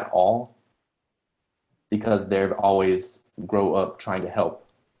theirs at all because they've always grow up trying to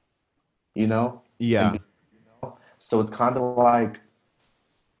help, you know? And Yeah. be, so it's kind of like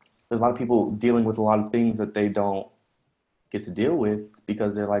there's a lot of people dealing with a lot of things that they don't get to deal with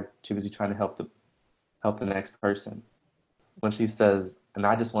because they're like too busy trying to help the next person. When she says, "And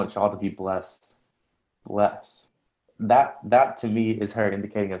I just want y'all to be blessed, bless," that to me is her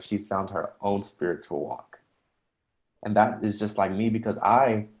indicating that she's found her own spiritual walk, and that is just like me because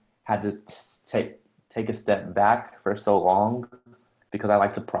I had to take a step back for so long because I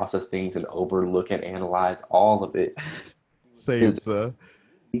like to process things and overlook and analyze all of it. Same, sir.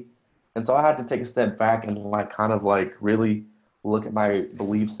 And so I had to take a step back and like kind of like really look at my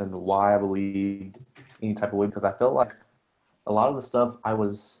beliefs and why I believed any type of way because I felt like a lot of the stuff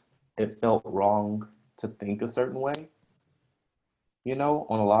it felt wrong to think a certain way, you know,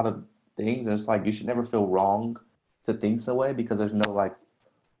 on a lot of things. And it's like you should never feel wrong to think some way because there's no like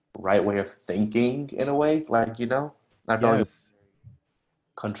right way of thinking in a way, like, you know, I felt like Yes.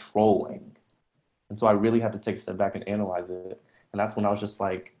 controlling. And so I really had to take a step back and analyze it. And that's when I was just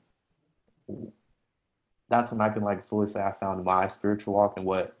like, that's when I can like fully say I found my spiritual walk and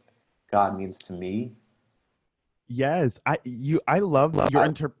what God means to me. Yes, I love your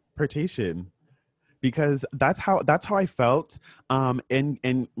interpretation because that's how I felt.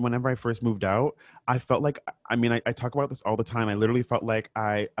 And whenever I first moved out, I felt like I mean I talk about this all the time. I literally felt like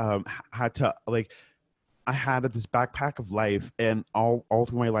I had to like I had this backpack of life, and all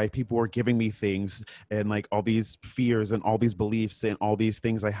through my life, people were giving me things and like all these fears and all these beliefs and all these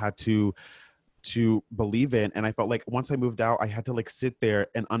things I had to believe in. And I felt like once I moved out, I had to like sit there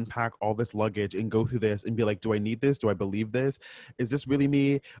and unpack all this luggage and go through this and be like, do I need this? Do I believe this? Is this really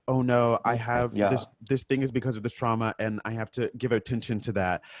me? Oh no, I have this thing is because of this trauma and I have to give attention to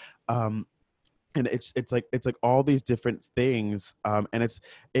that. And it's like all these different things. And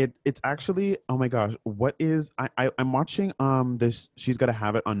it's actually, oh my gosh, what is I'm watching this She's Gotta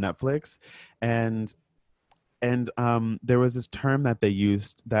Have It on Netflix, and there was this term that they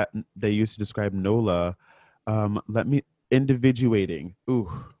used to describe Nola. Individuating.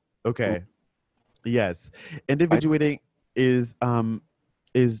 Ooh, okay. Yes. Individuating is to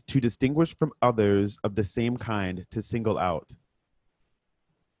distinguish from others of the same kind, to single out.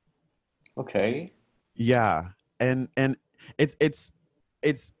 Okay. Yeah. And it's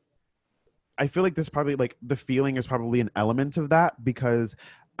I feel like this probably like the feeling is probably an element of that because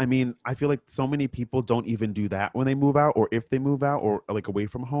I mean, I feel like so many people don't even do that when they move out, or if they move out or like away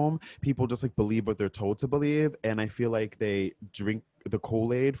from home, people just like believe what they're told to believe. And I feel like they drink the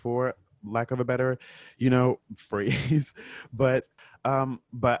Kool-Aid, for lack of a better, phrase. But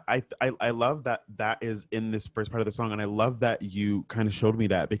I love that is in this first part of the song. And I love that you kind of showed me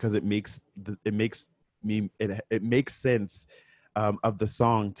that because it makes sense of the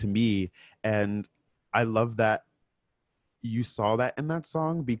song to me. And I love that you saw that in that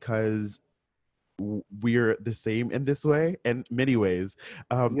song because we're the same in this way and many ways,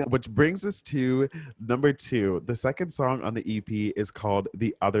 which brings us to number 2. The second song on the EP is called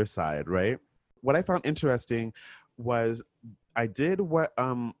The Other Side, right? What I found interesting was I did what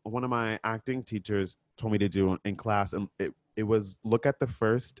one of my acting teachers told me to do in class, and it was look at the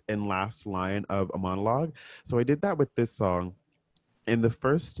first and last line of a monologue. So I did that with this song. And the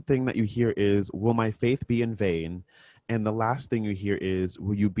first thing that you hear is, will my faith be in vain? And the last thing you hear is,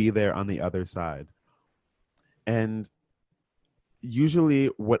 will you be there on the other side? And usually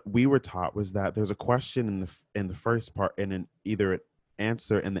what we were taught was that there's a question in the first part and in either an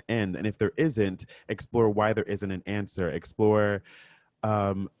answer in the end. And if there isn't, explore why there isn't an answer. Explore,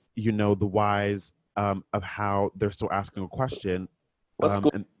 the whys of how they're still asking a question. What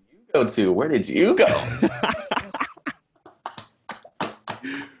school did you go to? Where did you go?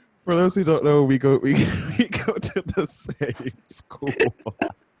 For those who don't know, we go to the same school.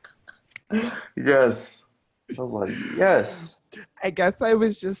 Yes. I was like, yes. I guess I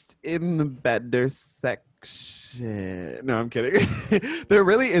was just in the better section. No, I'm kidding. There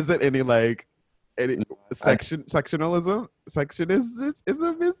really isn't any sectionalism. Sectionism.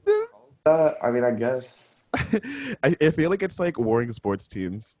 I mean, I guess. I feel like it's like warring sports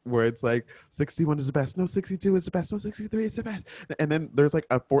teams where it's like 61 is the best, no 62 is the best, no 63 is the best, and then there's like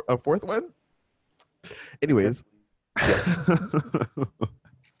a fourth one. Anyways,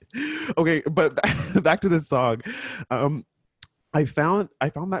 okay, but back to this song. I found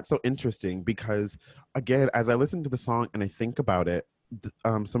that so interesting because again, as I listen to the song and I think about it,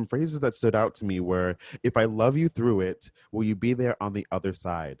 some phrases that stood out to me were, if I love you through it, will you be there on the other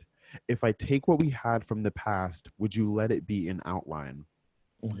side? If I take what we had from the past, would you let it be an outline?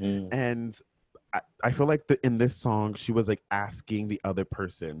 Mm-hmm. And I feel like in this song, she was like asking the other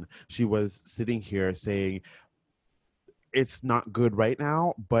person. She was sitting here saying, it's not good right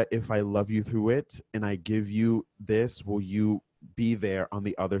now, but if I love you through it and I give you this, will you be there on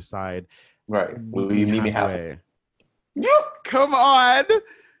the other side Right. and meet Will me you meet me halfway? halfway. Yep. Come on.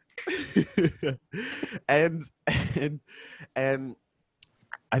 and and and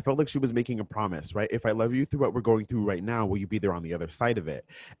I felt like she was making a promise, right? If I love you through what we're going through right now, will you be there on the other side of it?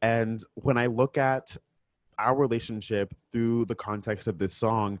 And when I look at our relationship through the context of this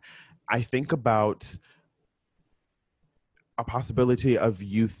song, I think about a possibility of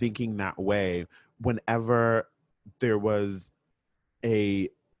you thinking that way whenever there was a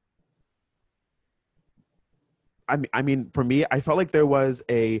I mean, for me, I felt like there was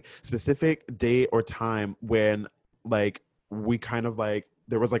a specific day or time when, like, we kind of like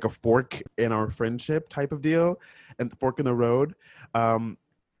there was like a fork in our friendship type of deal, and the fork in the road,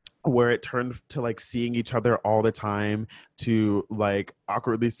 where it turned to like seeing each other all the time to like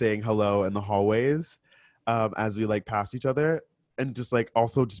awkwardly saying hello in the hallways, as we like passed each other, and just like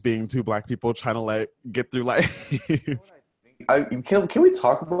also just being two Black people trying to like get through life. Can we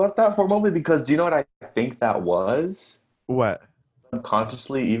talk about that for a moment? Because do you know what I think that was? What?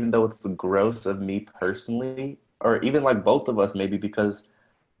 Subconsciously, even though it's gross of me personally, or even like both of us, maybe because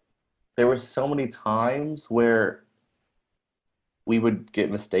there were so many times where we would get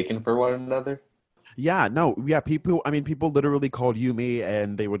mistaken for one another. Yeah, no, yeah, people, I mean, people literally called you me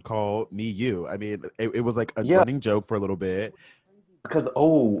and they would call me you. I mean, it was like a Yeah, running joke for a little bit. because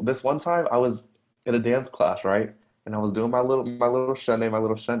this one time I was in a dance class, right? And I was doing my little shane, and Work.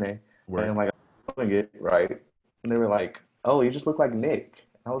 like I was doing it right, and they were like, "Oh, you just look like Nick."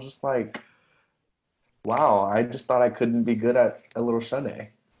 I was just like, "Wow, I just thought I couldn't be good at a little shane,"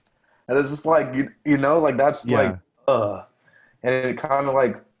 and it's just like you know, like that's like, Yeah. and it kind of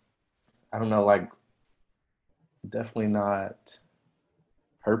like I don't know, like definitely not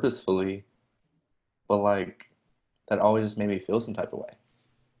purposefully, but like that always just made me feel some type of way.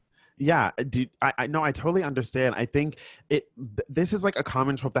 Yeah, I know, I totally understand. I think this is like a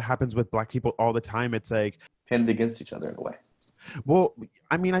common trope that happens with Black people all the time. It's like, Pinned against each other in a way. well,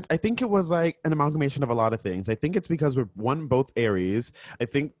 I mean, I think it was like an amalgamation of a lot of things. I think it's because we're one, both Aries. I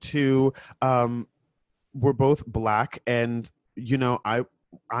think two, we're both Black, and you know, I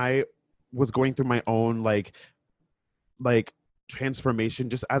was going through my own like transformation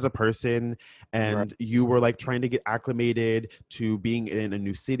just as a person, Right. and you were like trying to get acclimated to being in a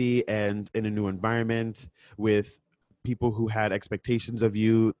new city and in a new environment with people who had expectations of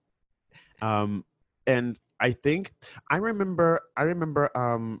you, and I think I remember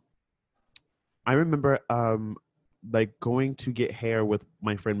like going to get hair with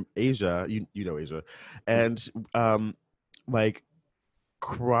my friend Asia, you know Asia, and like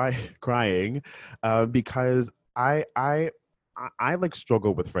crying, because I like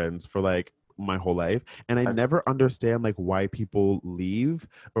struggle with friends for like my whole life, and I I, never understand like why people leave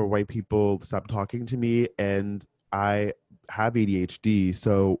or why people stop talking to me. And I have ADHD,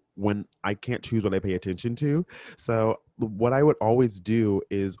 so when I can't choose what I pay attention to, so what I would always do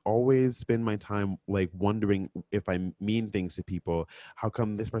is always spend my time like wondering if I mean things to people. How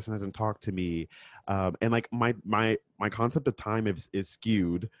come this person hasn't talked to me? And like my concept of time is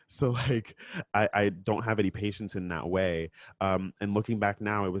skewed, so like I don't have any patience in that way. And looking back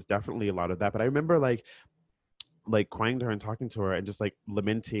now, it was definitely a lot of that. But I remember like crying to her and talking to her and just like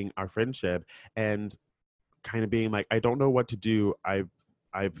lamenting our friendship and kind of being like, I don't know what to do. I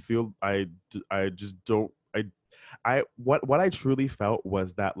feel I just don't I what I truly felt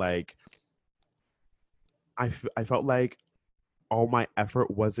was that like I felt like all my effort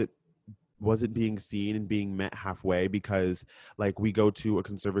wasn't being seen and being met halfway, because like we go to a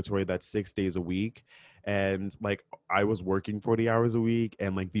conservatory that's 6 days a week, and like I was working 40 hours a week,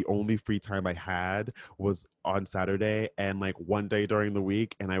 and like the only free time I had was on Saturday and like one day during the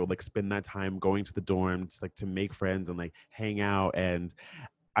week, and I would like spend that time going to the dorms like to make friends and like hang out. And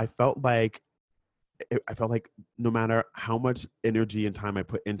I felt like I felt like no matter how much energy and time I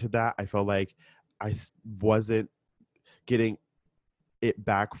put into that, I felt like wasn't getting it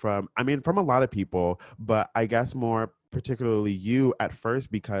back from, I mean, from a lot of people, but I guess more particularly you at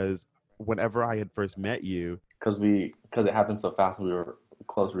first, because whenever I had first met you, because it happened so fast and we were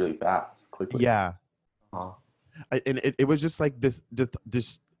close really fast, quickly. yeah, Uh, and it was just like this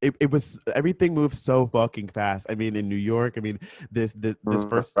it was, everything moved so fucking fast. I mean, in New York, I mean, this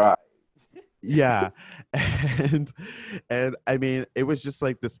first, right. yeah, and and I mean, it was just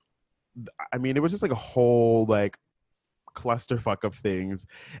like this. I mean, it was just like a whole like clusterfuck of things,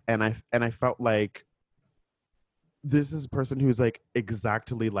 and I felt like this is a person who's like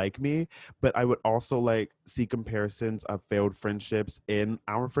exactly like me, but I would also like see comparisons of failed friendships in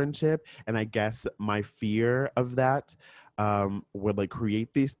our friendship, and I guess my fear of that would like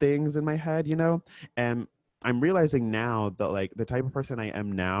create these things in my head, you know. And I'm realizing now that like the type of person I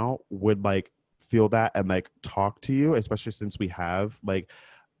am now would like feel that and like talk to you, especially since we have like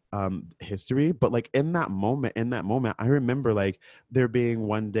history. But like in that moment I remember like there being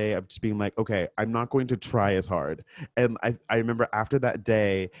one day of just being like, okay, I'm not going to try as hard. And I remember after that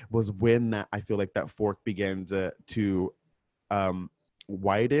day was when that I feel like that fork began to um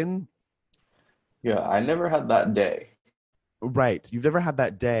widen. Yeah, I never had that day. Right, you've never had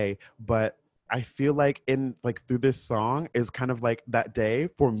that day, but I feel like in like through this song is kind of like that day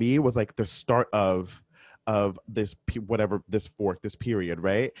for me was like the start of this whatever this fork, this period,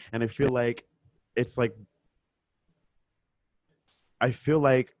 right? And I feel like it's like I feel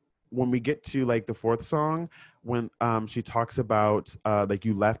like when we get to like the fourth song, when she talks about like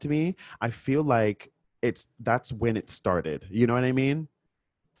you left me, I feel like that's when it started. You know what I mean?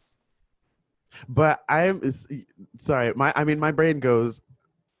 But sorry, my brain goes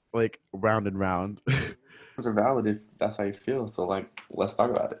like round and round. Those are valid if that's how you feel. So like, let's talk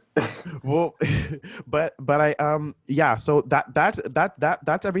about it. Well, but I yeah, so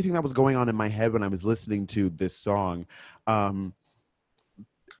that's everything that was going on in my head when I was listening to this song. Um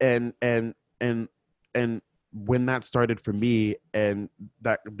and and and and when that started for me, and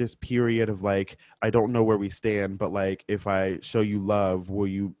that this period of like I don't know where we stand, but like if I show you love, will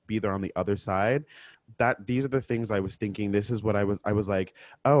you be there on the other side? That these are the things I was thinking. This is what I was like,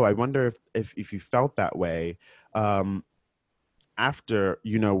 oh, I wonder if you felt that way after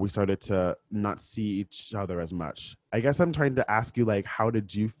we started to not see each other as much. I guess I'm trying to ask you, like, how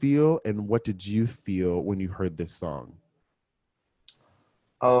did you feel and what did you feel when you heard this song?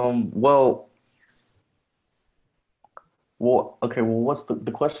 Well, okay. Well, what's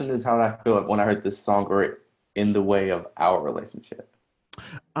the question is how did I feel like when I heard this song or in the way of our relationship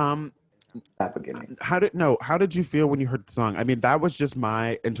um at beginning? how did you feel when you heard the song? I mean, that was just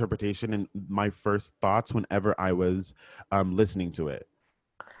my interpretation and my first thoughts whenever I was listening to it.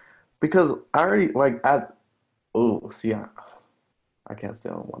 Because I already like at oh see I can't stay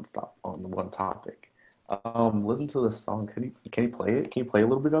on one topic. Listen to the song. Can you play it? Can you play a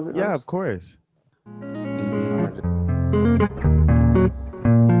little bit of it Yeah, of first? course.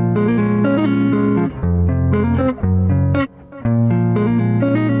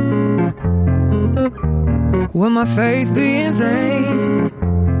 Will my faith be in vain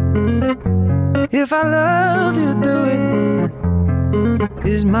if I love you through it?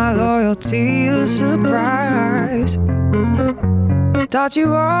 Is my loyalty a surprise? Thought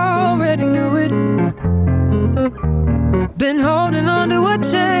you already knew it. Been holding on to a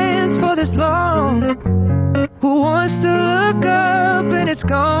chance for this long. Who wants to look up and it's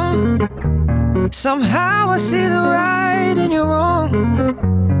gone? Somehow I see the right and you're wrong.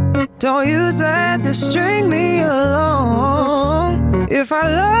 Don't use that to string me along. If I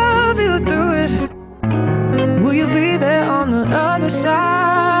love you through it, will you be there on the other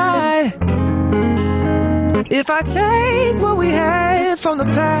side? If I take what we had from the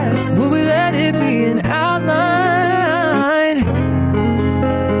past, will we let it be an outline?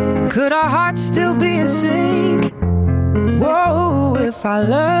 Could our hearts still be in sync? Whoa, if I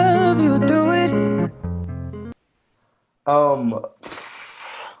love you through it. Um,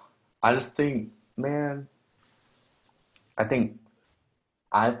 I just think, man, I think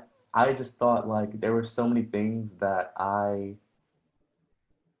I I just thought like there were so many things that I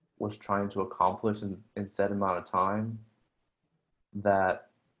was trying to accomplish in set amount of time that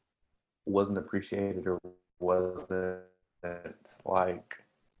wasn't appreciated or wasn't like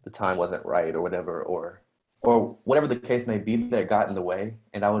the time wasn't right or whatever or whatever the case may be that got in the way.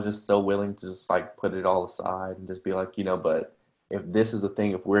 And I was just so willing to just like put it all aside and just be like, but if this is the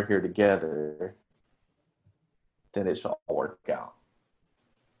thing, if we're here together, then it should all work out.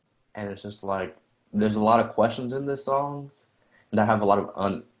 And it's just like there's a lot of questions in this songs, and I have a lot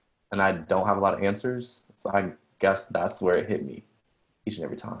of and I don't have a lot of answers. So I guess that's where it hit me each and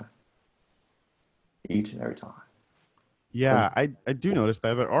every time. Each and every time. Yeah, I do notice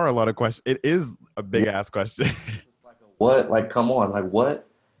that there are a lot of questions. It is a big ass question. What? Like, come on. Like,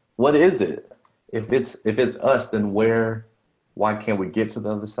 what is it? If it's us, then why can't we get to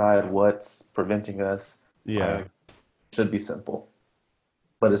the other side? What's preventing us? Yeah. Like, it should be simple,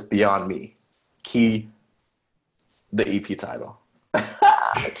 but it's beyond me. Key the EP title.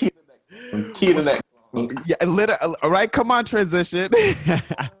 Key the next song. Yeah, literally. All right, come on, transition.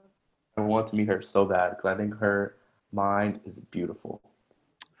 I want to meet her so bad because I think her mind is beautiful.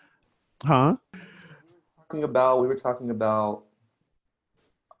 Huh? We were talking about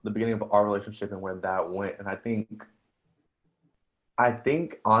the beginning of our relationship and where that went, and I think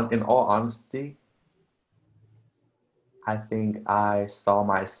in all honesty, I think I saw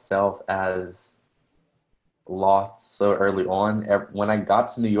myself as lost so early on. When I got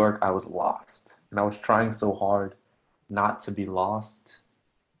to New York, I was lost. And I was trying so hard not to be lost.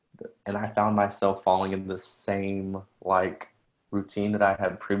 And I found myself falling in the same like routine that I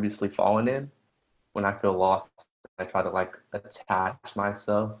had previously fallen in. When I feel lost, I try to like attach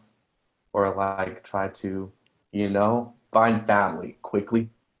myself or like try to, find family quickly,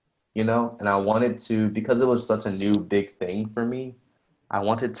 And I wanted to, because it was such a new big thing for me, I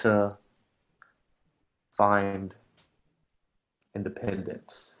wanted to find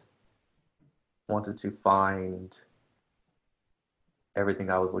independence. Wanted to find everything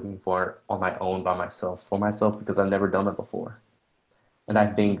I was looking for on my own by myself, for myself, because I've never done it before. And I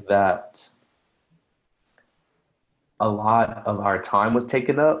think that a lot of our time was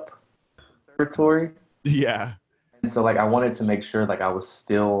taken up in the conservatory. Yeah. And so like I wanted to make sure like I was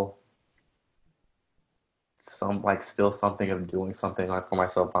still still something of doing something like for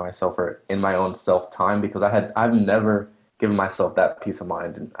myself by myself or in my own self time, because I've never given myself that peace of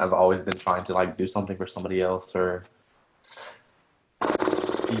mind, and I've always been trying to like do something for somebody else or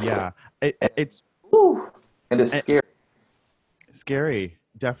Yeah. It's and it's scary. Scary.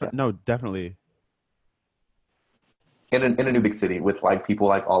 No, definitely. In a new big city with like people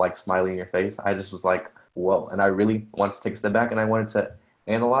like all like smiling in your face, I just was like, whoa. And I really wanted to take a step back and I wanted to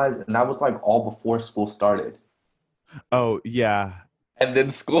analyze, and that was like all before school started. Oh yeah. And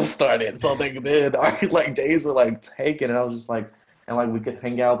then school started, so like then our like days were like taken, and I was just like, and like we could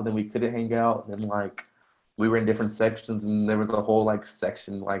hang out, but then we couldn't hang out, and then like we were in different sections, and there was a whole like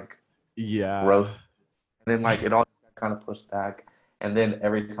section like roast, and then like it all kind of pushed back, and then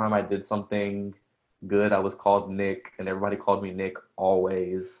every time I did something good, I was called Nick, and everybody called me Nick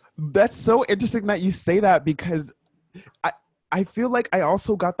always. That's so interesting that you say that, because I feel like I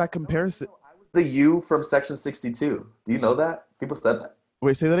also got that comparison. I was the U from section 62. Do you know that? People said that.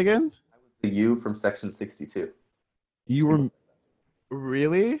 Wait, say that again? I was the U from section 62. You were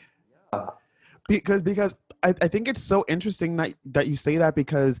really? Yeah. Because I think it's so interesting that you say that,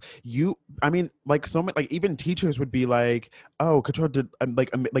 because like so many, like even teachers would be like, oh, Katrell did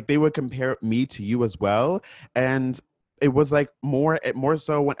like they would compare me to you as well, and it was like more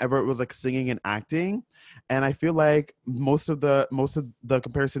so whenever it was like singing and acting, and I feel like most of the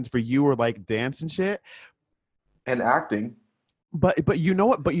comparisons for you were like dance and shit and acting. But you know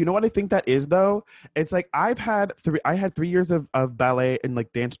what I think that is though? It's like I had 3 years of ballet and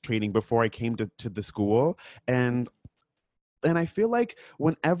like dance training before I came to the school, and I feel like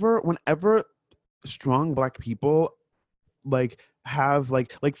whenever strong Black people like have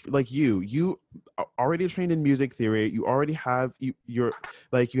like you already trained in music theory, you already have you're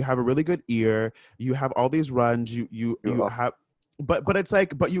like you have a really good ear, you have all these runs, you have but it's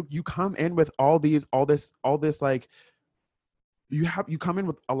like but you come in with all this like you come in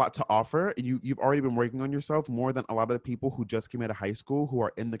with a lot to offer, and you've already been working on yourself more than a lot of the people who just came out of high school who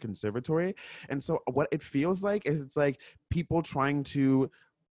are in the conservatory. And so what it feels like is it's like people trying to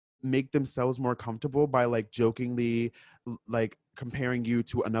make themselves more comfortable by like jokingly like comparing you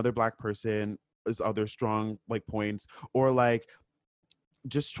to another Black person as other strong like points, or like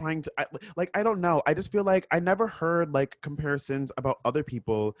just trying to I don't know, I just feel like I never heard like comparisons about other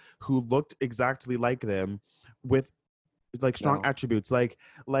people who looked exactly like them with like strong attributes like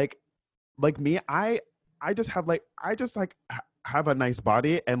me. I just have like have a nice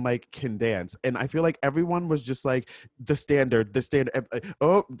body and like can dance, and I feel like everyone was just like the standard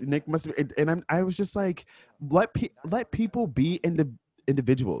oh, Nick must be, and I was just like let people be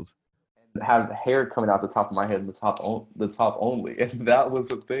individuals. And have hair coming out the top of my head, the top only, and that was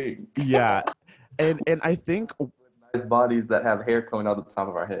the thing. Yeah. and I think nice bodies that have hair coming out the top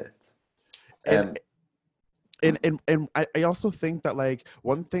of our heads. And I also think that like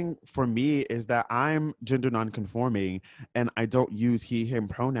one thing for me is that I'm gender nonconforming and I don't use he him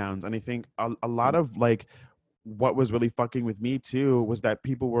pronouns, and I think a lot of like what was really fucking with me too was that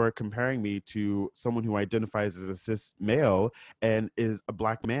people were comparing me to someone who identifies as a cis male and is a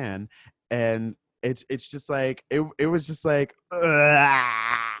Black man, and it's just like it was just like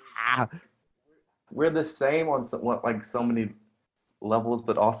we're the same on so many levels,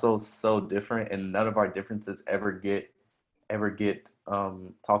 but also so different, and none of our differences ever get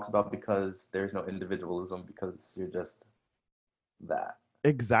talked about because there's no individualism, because you're just that.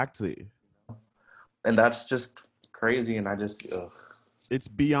 Exactly. And that's just crazy, and I just it's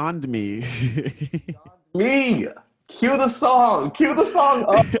beyond me. Me. Cue the song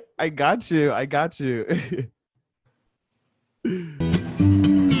up. I got you. I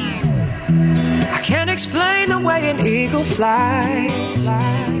can't explain the way an eagle flies,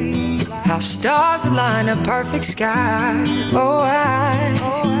 how stars align a perfect sky. Oh,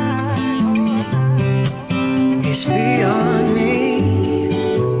 It's beyond me.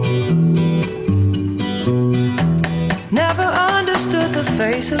 Never understood the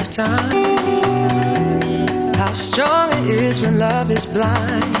face of time. How strong it is when love is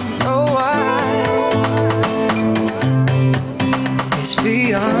blind. Oh, why? It's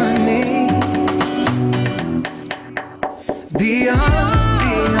beyond me. Beyond,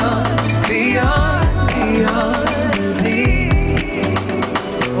 beyond, beyond, beyond me.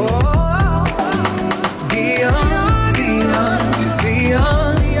 Oh, beyond, beyond,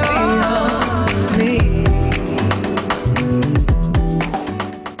 beyond, beyond me.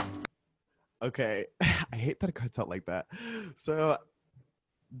 Okay, I hate that it cuts out like that. So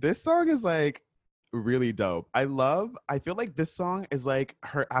this song is like really dope. I feel like this song is like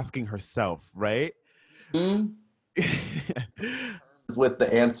her asking herself, right? Mm. With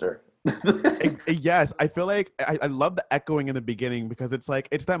the answer. Yes, I feel like I love the echoing in the beginning because it's like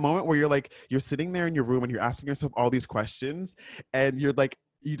it's that moment where you're sitting there in your room and you're asking yourself all these questions and you're like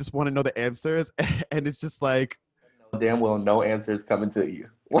you just want to know the answers and it's just like damn well no answers coming to you.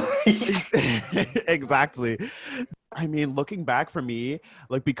 exactly. I mean, looking back for me,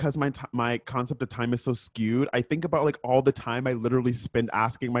 like because my concept of time is so skewed, I think about like all the time I literally spend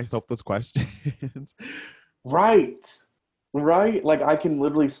asking myself those questions. Right. Like I can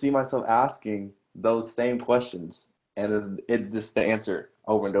literally see myself asking those same questions and it just the answer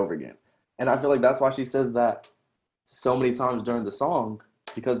over and over again. And I feel like that's why she says that so many times during the song,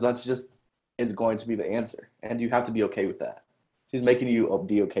 because that's just it's going to be the answer. And you have to be okay with that. She's making you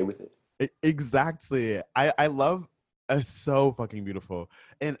be okay with it. Exactly. I love it's so fucking beautiful.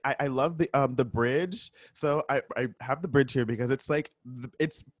 And I love the bridge. So I have the bridge here because it's like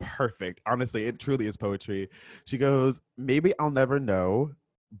it's perfect. Honestly, it truly is poetry. She goes, maybe I'll never know,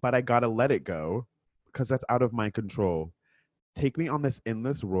 but I gotta let it go because that's out of my control. Take me on this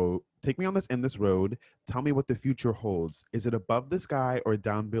endless road. Take me on this endless road. Tell me what the future holds. Is it above the sky or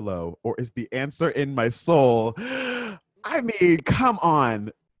down below? Or is the answer in my soul? I mean, come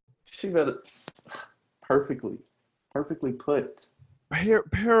on. She made it perfectly put.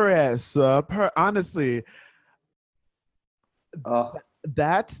 Paris, honestly,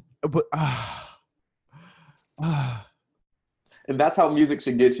 that's but and that's how music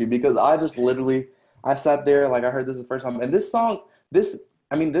should get you because I sat there like I heard this the first time and this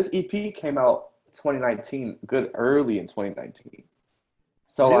EP came out 2019, good early in 2019.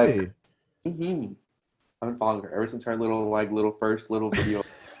 So really? I've been following her ever since her little first video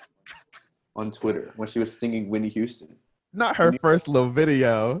on Twitter when she was singing Whitney Houston. Not her first little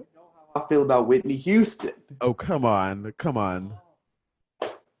video. You know how I feel about Whitney Houston. Oh, come on.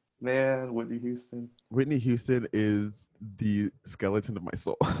 Man, Whitney Houston. Whitney Houston is the skeleton of my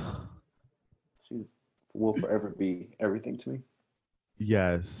soul. She will forever be everything to me.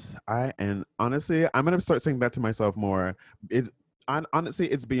 Yes. And honestly, I'm going to start saying that to myself more. Honestly,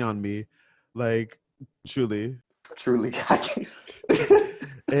 it's beyond me. Like, truly. I can't.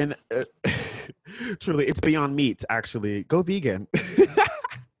 And truly, it's beyond meat, actually. Go vegan.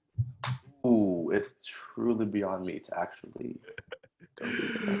 Ooh, it's truly beyond me to actually go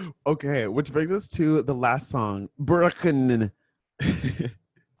vegan. Okay, which brings us to the last song, Broken.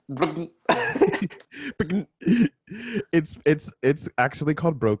 It's actually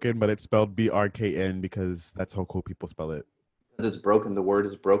called Broken, but it's spelled BRKN because that's how cool people spell it. Because it's broken. The word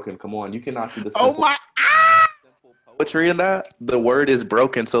is broken. Come on, you cannot see the Oh my! simple poetry in that. The word is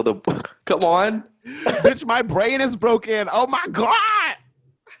broken. So come on, bitch, my brain is broken. Oh my god!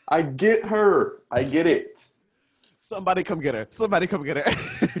 I get her. I get it. Somebody come get her.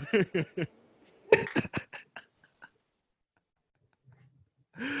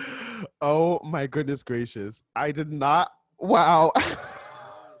 Oh my goodness gracious. I did not. Wow.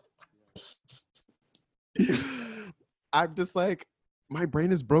 I'm just like, my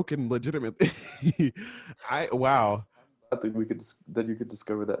brain is broken legitimately. Wow. I think that you could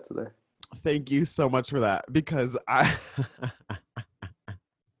discover that today. Thank you so much for that because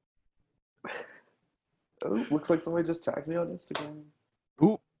Oh, looks like somebody just tagged me on Instagram.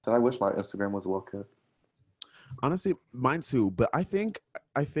 Ooh. I wish my Instagram was well kept. Honestly, mine too. But I think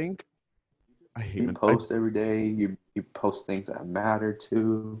I hate you post every day. You post things that matter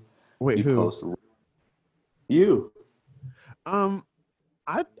to. Wait, you who? Post you. I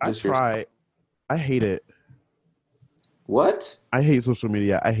try. I hate it. What? I hate social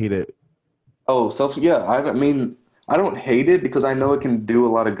media. I hate it. Oh, social. Yeah, I mean, I don't hate it because I know it can do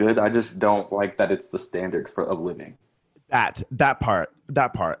a lot of good. I just don't like that it's the standard of living. That part.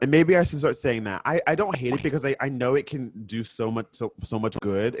 And maybe I should start saying that. I don't hate it because I know it can do so much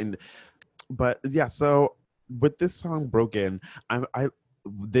good. But yeah, so with this song Broken,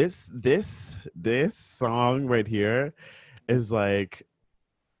 this song right here is like,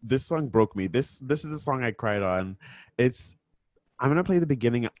 this song broke me. This is the song I cried on. I'm gonna play the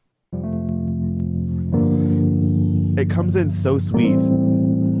beginning. It comes in so sweet.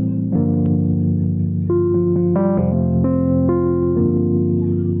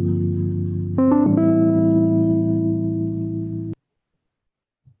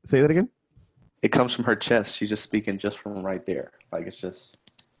 Say that again. It comes from her chest. She's just speaking just from right there. Like, it's just,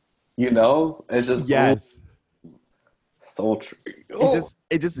 it's just Yes. sultry.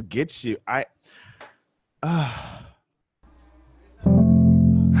 It just gets you. I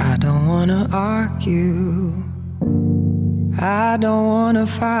don't wanna argue. I don't wanna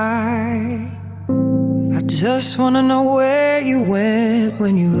fight. I just wanna know where you went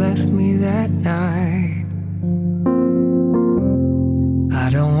when you left me that night. I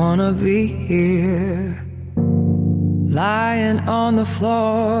don't wanna be here, lying on the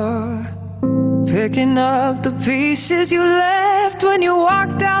floor, picking up the pieces you left when you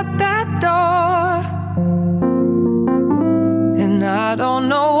walked out that door. And I don't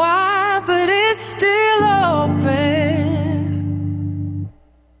know why, but it's still open.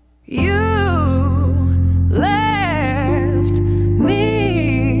 You left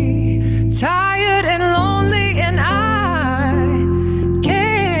me tired and lonely, and I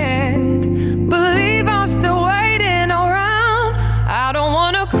can't believe I'm still waiting around. I don't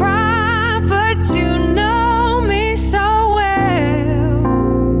wanna cry, but you know me so well.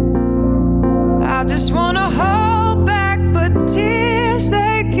 I just wanna hold back, but tears,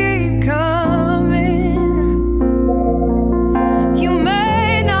 they keep coming. You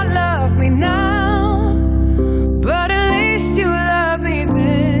may not love me now, but at least you love me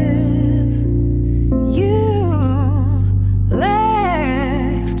then. You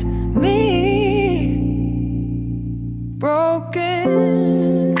left me broken.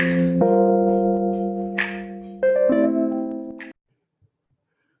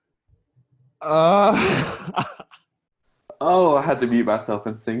 Oh, I had to mute myself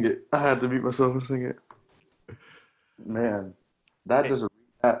and sing it. Man, that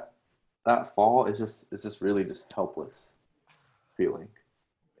fall is just really just helpless feeling.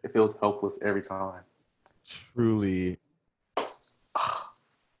 It feels helpless every time. Truly.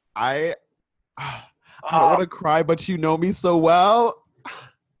 I don't want to cry, but you know me so well.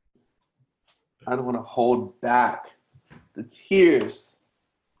 I don't want to hold back the tears.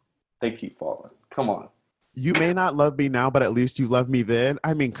 They keep falling. Come on. You may not love me now, but at least you love me then.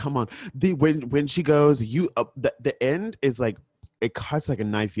 I mean, come on. When she goes, the end is like, it cuts like a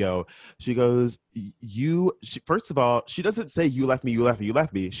knife, yo. She goes, first of all, she doesn't say you left me, you left me, you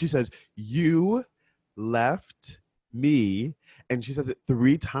left me. She says, you left me, and she says it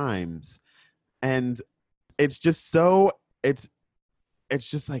 3 times. And it's just so, it's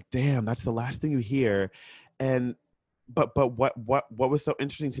just like, damn, that's the last thing you hear. And but what was so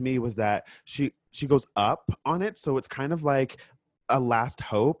interesting to me was that she goes up on it, so it's kind of like a last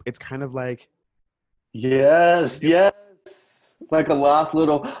hope. It's kind of like, yes, like a last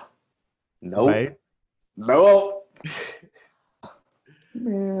little nope, right? no.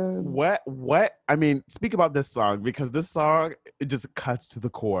 Man, What I mean, speak about this song, because this song, it just cuts to the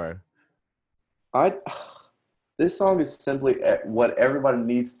core. This song is simply what everybody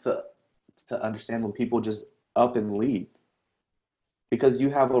needs to understand when people just up and leave. Because you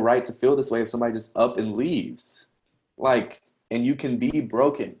have a right to feel this way if somebody just up and leaves. Like, and you can be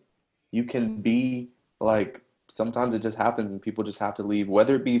broken. You can be like, sometimes it just happens and people just have to leave,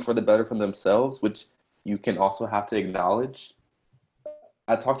 whether it be for the better for themselves, which you can also have to acknowledge.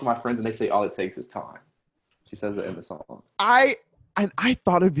 I talk to my friends and they say all it takes is time. She says it in the song. I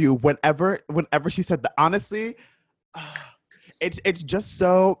thought of you whenever she said that. Honestly, it's just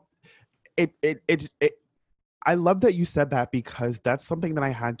so it I love that you said that, because that's something that I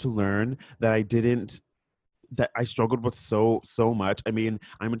had to learn that I struggled with so much. I mean,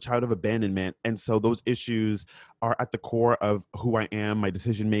 I'm a child of abandonment, and so those issues are at the core of who I am, my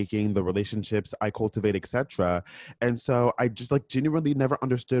decision making, the relationships I cultivate, etc. And so I just like genuinely never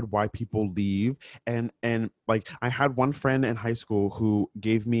understood why people leave. And like, I had one friend in high school who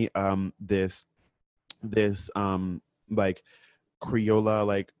gave me this like Crayola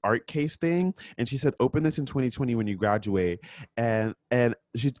like art case thing, and she said, open this in 2020 when you graduate. And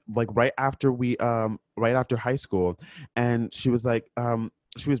she's like, right after high school, and she was like,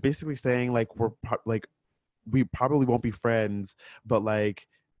 she was basically saying like, we probably won't be friends, but like,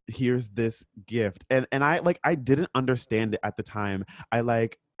 here's this gift. And I didn't understand it at the time. I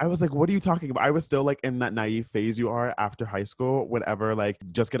I was like, what are you talking about? I was still like in that naive phase you are after high school, whenever like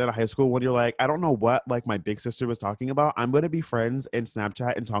just get out of high school when you're like, I don't know what like my big sister was talking about. I'm going to be friends in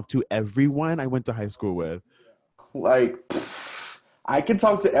Snapchat and talk to everyone I went to high school with. Like, I can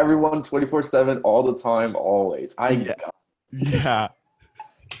talk to everyone 24/7 all the time, always. Yeah. Yeah.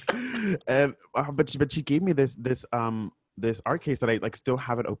 And but she gave me this art case that I like still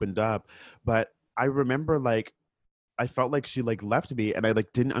haven't opened up, but I remember like I felt like she like left me and I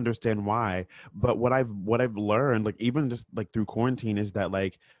like didn't understand why. But what I've learned, like even just like through quarantine, is that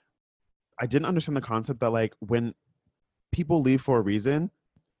like I didn't understand the concept that like when people leave for a reason,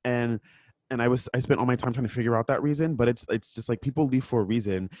 and I spent all my time trying to figure out that reason, but it's just like people leave for a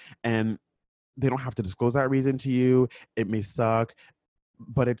reason, and they don't have to disclose that reason to you. It may suck,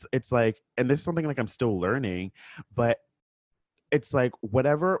 but it's like, and this is something like I'm still learning, but it's like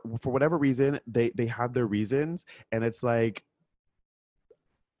whatever, for whatever reason they have their reasons, and it's like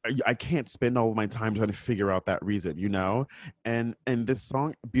I can't spend all of my time trying to figure out that reason, you know? And this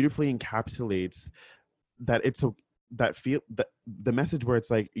song beautifully encapsulates that that feel that the message where it's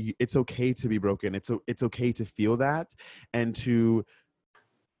like it's okay to be broken. It's okay to feel that and to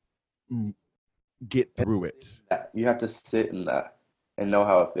get through it. You have to sit in that and know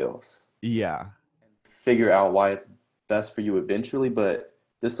how it feels. Yeah. Figure out why it's best for you eventually, but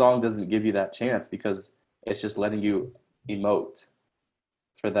this song doesn't give you that chance because it's just letting you emote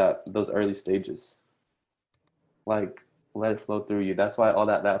for those early stages. Like, let it flow through you. That's why all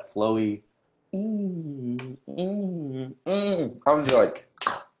that flowy I'm just like,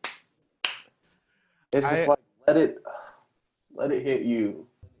 it's just like let it hit you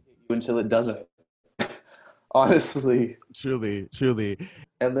until it doesn't. Honestly. Truly.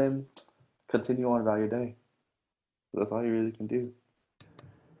 And then continue on about your day. That's all you really can do.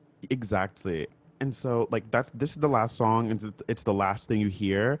 Exactly. And so like this is the last song, and it's the last thing you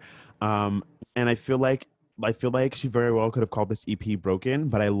hear. And I feel like she very well could have called this EP Broken,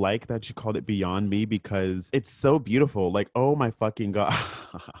 but I like that she called it Beyond Me because it's so beautiful. Like, oh my fucking God.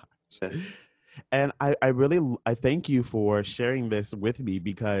 And I really thank you for sharing this with me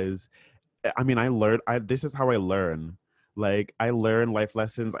because I mean this is how I learn. Like I learn life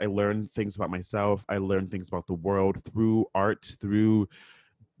lessons, I learn things about myself, I learn things about the world through art, through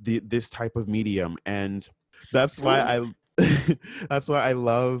this type of medium. And that's why that's why I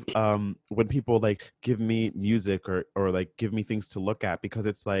love when people like give me music or like give me things to look at, because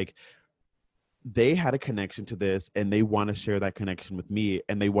it's like they had a connection to this and they want to share that connection with me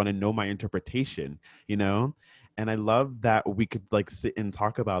and they want to know my interpretation, you know? And I love that we could like sit and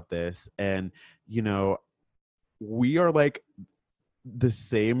talk about this, and you know, we are like the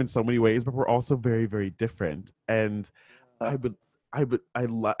same in so many ways, but we're also very, very different. And I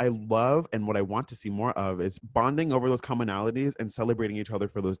love, and what I want to see more of is bonding over those commonalities and celebrating each other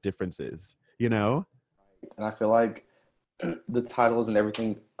for those differences, you know? And I feel like the titles and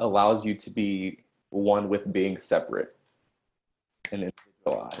everything allows you to be one with being separate and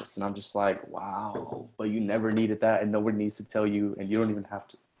individualized. And I'm just like, wow, but you never needed that and nobody needs to tell you and you don't even have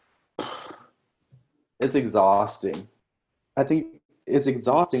to. It's exhausting. I think it's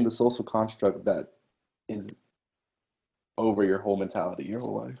exhausting, the social construct that is over your whole mentality, your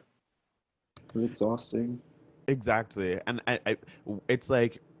whole life. It's exhausting. Exactly. And I it's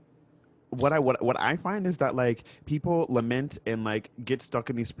like what I find is that like people lament and like get stuck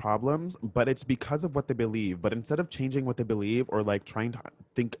in these problems, but it's because of what they believe. But instead of changing what they believe or like trying to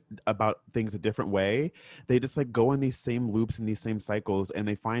think about things a different way, they just like go in these same loops and these same cycles, and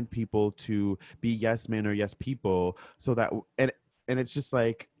they find people to be yes men or yes people, so that and it's just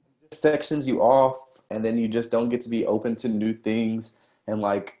like sections you off, and then you just don't get to be open to new things. And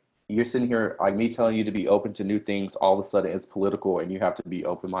like you're sitting here, like me telling you to be open to new things, all of a sudden it's political and you have to be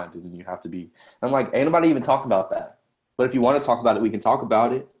open-minded and you have to be, I'm like, ain't nobody even talking about that. But if you want to talk about it, we can talk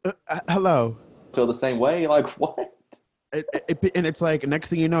about it. Hello. Feel the same way? Like, what? And it's like, next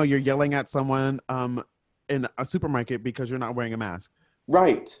thing you know, you're yelling at someone in a supermarket because you're not wearing a mask.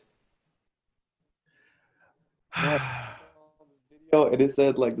 Right. And it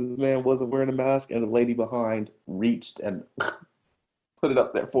said like this man wasn't wearing a mask and the lady behind reached and put it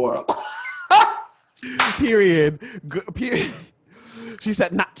up there for him. Period. She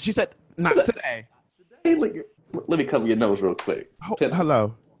said not today. Like, let me cover your nose real quick.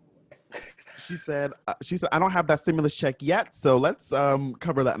 Hello. She said I don't have that stimulus check yet, so let's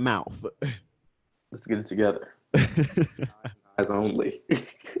cover that mouth. Let's get it together. Eyes only.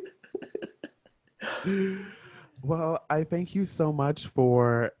 Well, I thank you so much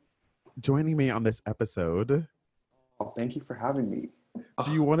for joining me on this episode. Oh, thank you for having me.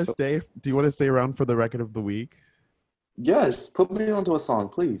 Do you want to stay? Do you want to stay around for the record of the week? Yes, put me onto a song,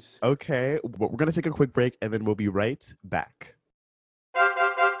 please. Okay, well, we're gonna take a quick break and then we'll be right back.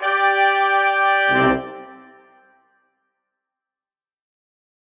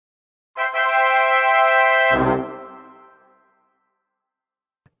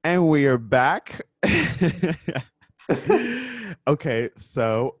 And we are back. Okay,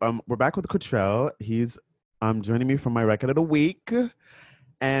 so we're back with Katrell. He's joining me from my record of the week.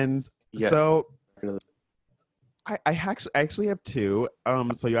 And so I actually have two.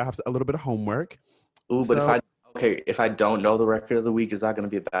 So you have a little bit of homework. Ooh, but if I don't know the record of the week, is that going to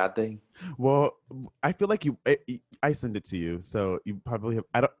be a bad thing? Well, I feel like I send it to you, so you probably have.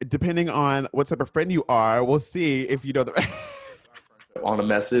 I don't. Depending on what type of friend you are, we'll see if you know the. On a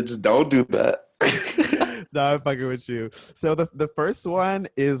message, don't do that. No, I'm fucking with you. So the first one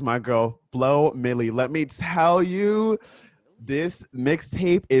is my girl Flo Milli. Let me tell you, this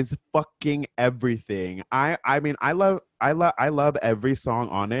mixtape is fucking everything. I mean, I love every song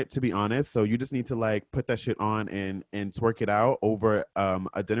on it, to be honest. So you just need to like put that shit on and twerk it out over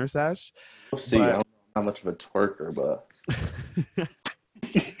a dinner sesh. We'll see. I don't know how much of a twerker, but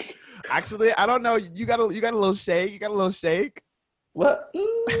actually, I don't know. You got a little shake. You got a little shake. What?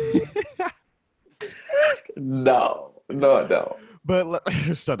 No, I don't. But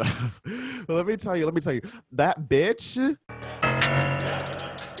shut up. But let me tell you, that bitch.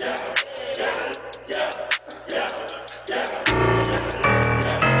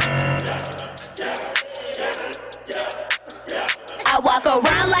 I walk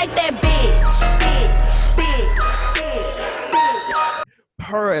around like that bitch.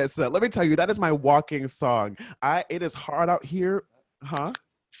 Paris, let me tell you, that is my walking song. It is hard out here, huh?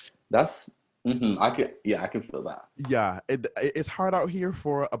 That's I can feel that. Yeah, it's hard out here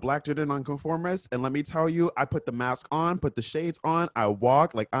for a black gender nonconformist, and let me tell you, I put the mask on, put the shades on, I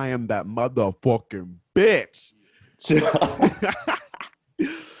walk like I am that motherfucking bitch.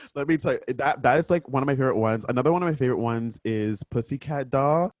 Let me tell you, that is like one of my favorite ones. Another one of my favorite ones is Pussycat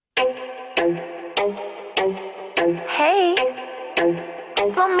Doll. Hey,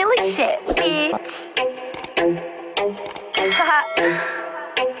 some Millie shit, bitch.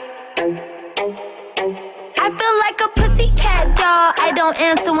 I feel like a pussycat doll. I don't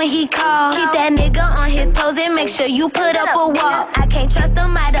answer when he calls. Keep that nigga on his toes and make sure you put up a wall. I can't trust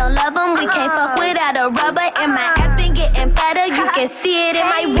him, I don't love him. We can't fuck without a rubber. And my ass been getting fatter. You can see it in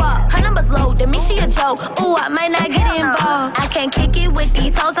my walk. Her number's low, that means she a joke. Ooh, I might not get involved. I can't kick it with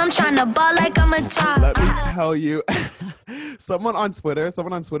these hoes. I'm trying to ball like I'm a child. Let me tell you, someone on Twitter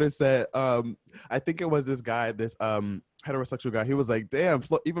said, I think it was this guy, this heterosexual guy. He was like, damn,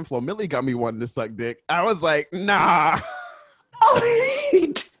 even Flo Milli got me wanting to suck dick. I was like, nah. Oh, he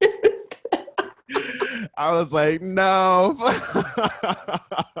did. I was like, no.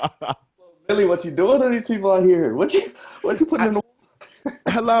 Milli, what you doing to these people out here? What you putting in the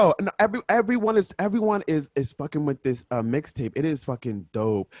Hello. No, everyone is fucking with this mixtape. It is fucking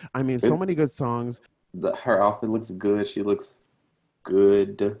dope. I mean, so many good songs. Her outfit looks good. She looks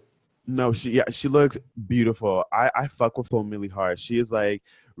good. No, she looks beautiful. I fuck with Flo Milli hard. She is like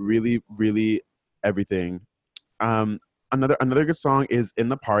really, really everything. Another good song is In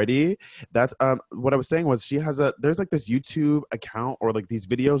the Party. That's what I was saying was there's like this YouTube account or like these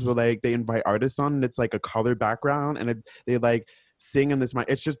videos where like they invite artists on and it's like a color background and they like sing in this mic.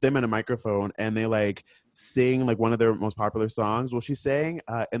 It's just them and a microphone and they like sing like one of their most popular songs. Well, she sang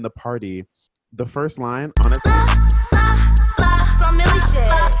In the Party. The first line on it. From Millie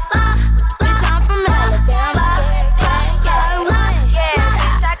shit. Bitch, I'm from Alabama. Yeah,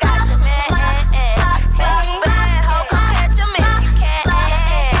 bitch, I got your man. Say you bad, ho, come catch him if you can.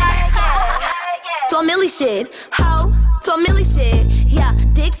 From Millie shit, ho. From Millie shit, yeah.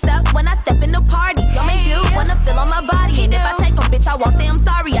 Dicks up when I step in the party. Y'all may do wanna feel on my body, and if I take 'em, bitch, I won't say I'm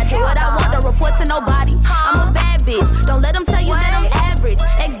sorry. I do what I want, don't report to nobody. I'm a bad bitch. Don't let 'em tell you that I'm average.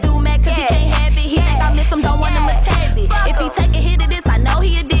 Ex dude mad 'cause he can't have it. He think I miss him, don't want him a tab it. If he take a hit of this, I know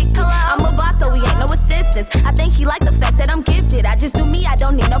he addicted. I'm a boss, so he ain't no assistance. I think he like the fact that I'm gifted. I just do me, I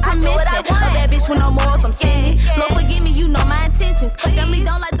don't need no permission. A bad bitch with no morals, I'm sinning. Lord forgive me, you know my intentions. Family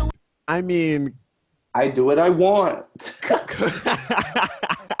don't like the. I mean, I do what I want.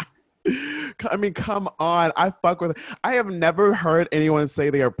 I mean, come on. I fuck with it. I have never heard anyone say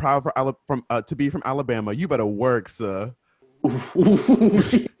they are proud to be from Alabama. You better work, sir.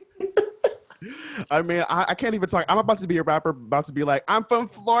 I mean, I can't even talk. I'm about to be a rapper, about to be like, I'm from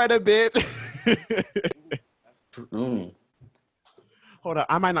Florida, bitch. Hold on,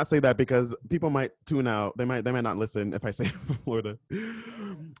 I might not say that because people might tune out. They might not listen if I say from Florida.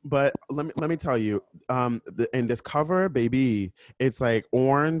 But let me tell you, in this cover, baby, it's like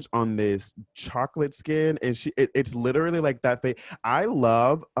orange on this chocolate skin, and it's literally like that face. I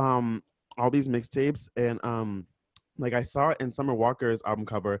love all these mixtapes, and like I saw it in Summer Walker's album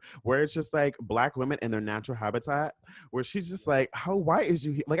cover where it's just like Black women in their natural habitat, where she's just like, how white is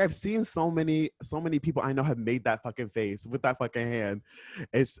you? Like I've seen so many people I know have made that fucking face with that fucking hand.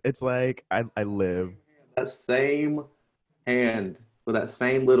 It's like I live. That same hand with that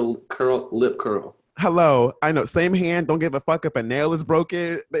same little lip curl. Hello, I know, same hand. Don't give a fuck if a nail is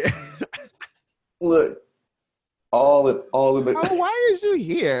broken. Look, all of it. Oh, why is you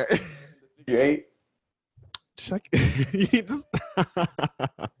here? You ate. Check. You just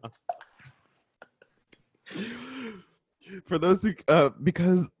for those who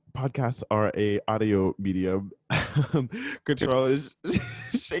because podcasts are a audio medium, Katrell is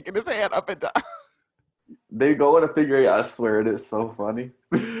shaking his hand up and down. They go in a figure eight. I swear it is so funny.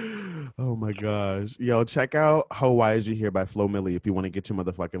 Oh my gosh. Yo, check out How Why Is You Here by Flo Milli if you want to get your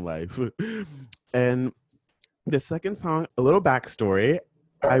motherfucking life. And the second song, a little backstory.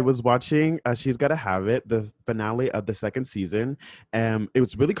 I was watching She's Gotta Have It, the finale of the second season. It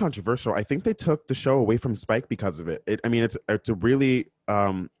was really controversial. I think they took the show away from Spike because of it. It's a really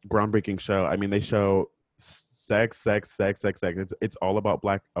groundbreaking show. I mean, they show sex. It's all about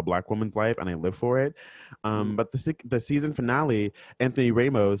a black woman's life, and I live for it. But the season finale, Anthony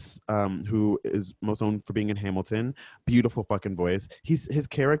Ramos, who is most known for being in Hamilton, beautiful fucking voice. His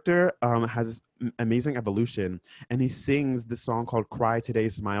character has this amazing evolution, and he sings this song called "Cry Today,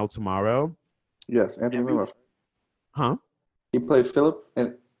 Smile Tomorrow." Yes, Anthony Ramos. Huh? He played Philip,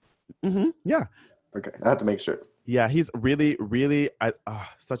 and yeah. Okay, I had to make sure. Yeah, he's really, really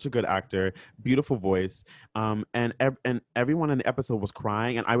such a good actor. Beautiful voice. And everyone in the episode was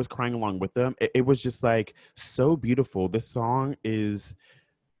crying, and I was crying along with them. It was just like so beautiful. This song is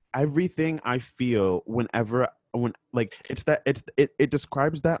everything I feel when like it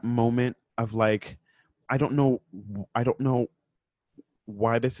describes that moment of like I don't know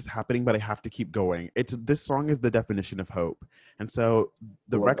why this is happening, but I have to keep going. This song is the definition of hope. And so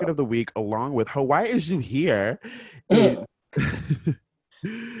the record of the week, along with Why Is You Here,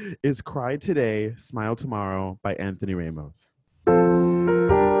 is Cry Today, Smile Tomorrow by Anthony Ramos.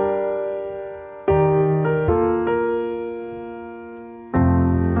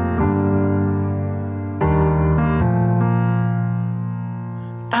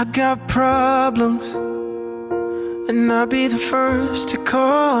 I got problems, and I'll be the first to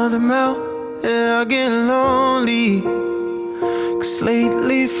call them out. Yeah, I get lonely, 'cause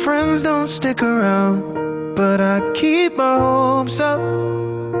lately friends don't stick around. But I keep my hopes up,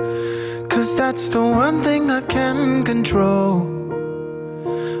 'cause that's the one thing I can control.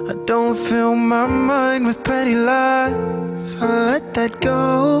 I don't fill my mind with petty lies, I let that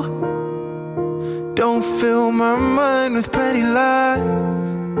go. Don't fill my mind with petty lies,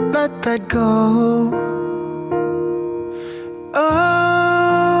 let that go. Oh,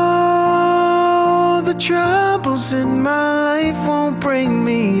 the troubles in my life won't bring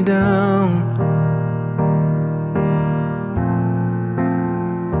me down.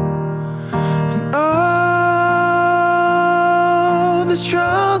 And oh, the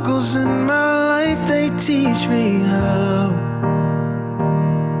struggles in my life, they teach me how.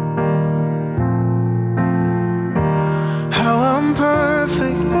 How I'm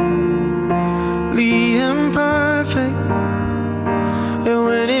perfectly imperfect, and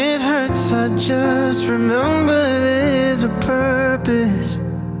when it hurts, I just remember there's a purpose.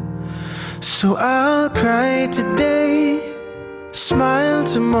 So I'll cry today, smile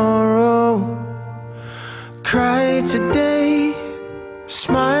tomorrow. Cry today,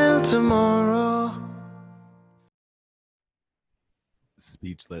 smile tomorrow.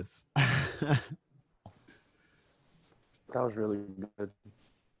 Speechless. That was really good.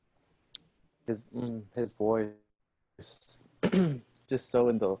 His voice, just so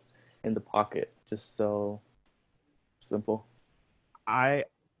in the pocket, just so simple.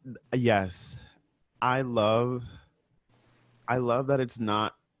 Yes, I love that it's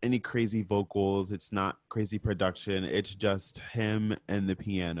not any crazy vocals, it's not crazy production, it's just him and the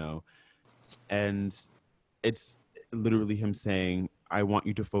piano, and it's literally him saying, I want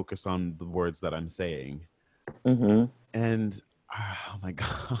you to focus on the words that I'm saying. And oh my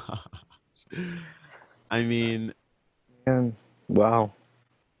gosh, I mean, wow.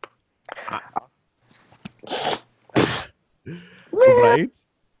 Right?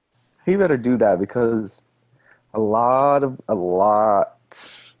 He better do that, because a lot of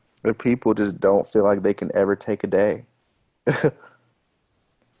people just don't feel like they can ever take a day.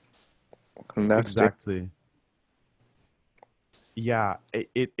 And that's Exactly. Yeah,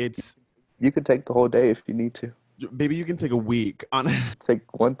 it's You could take the whole day if you need to. maybe you can take a week on.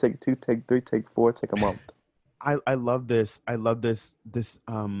 Take 1, take 2, take 3, take 4, take a month. I love this. I love this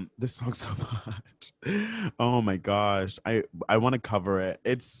song so much. Oh my gosh. I want to cover it.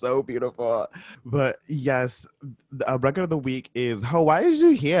 It's so beautiful. But yes, the record of the week is Why Is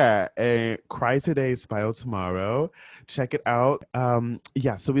You Here? Cry Today, Smile Tomorrow. Check it out.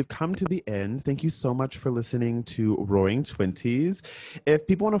 Yeah, so we've come to the end. Thank you so much for listening to Roaring Twenties. If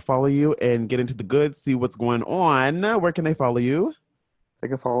people want to follow you and get into the goods, see what's going on, where can they follow you? They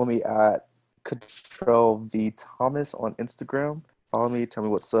can follow me at Katrell Thomas on Instagram. Follow me, tell me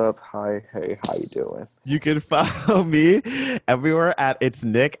what's up. Hi, hey, how you doing? You can follow me everywhere at It's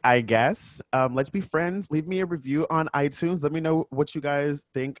Nick, I guess. Let's be friends. Leave me a review on iTunes. Let me know what you guys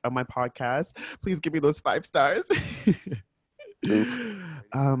think of my podcast. Please give me those 5 stars.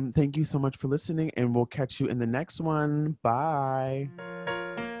 Thank you so much for listening, and we'll catch you in the next one. Bye.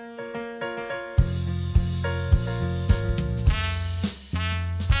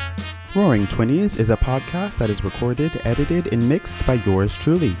 Roaring Twenties is a podcast that is recorded, edited, and mixed by yours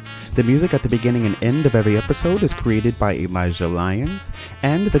truly. The music at the beginning and end of every episode is created by Elijah Lyons,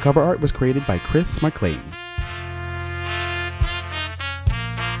 and the cover art was created by Chris McLean.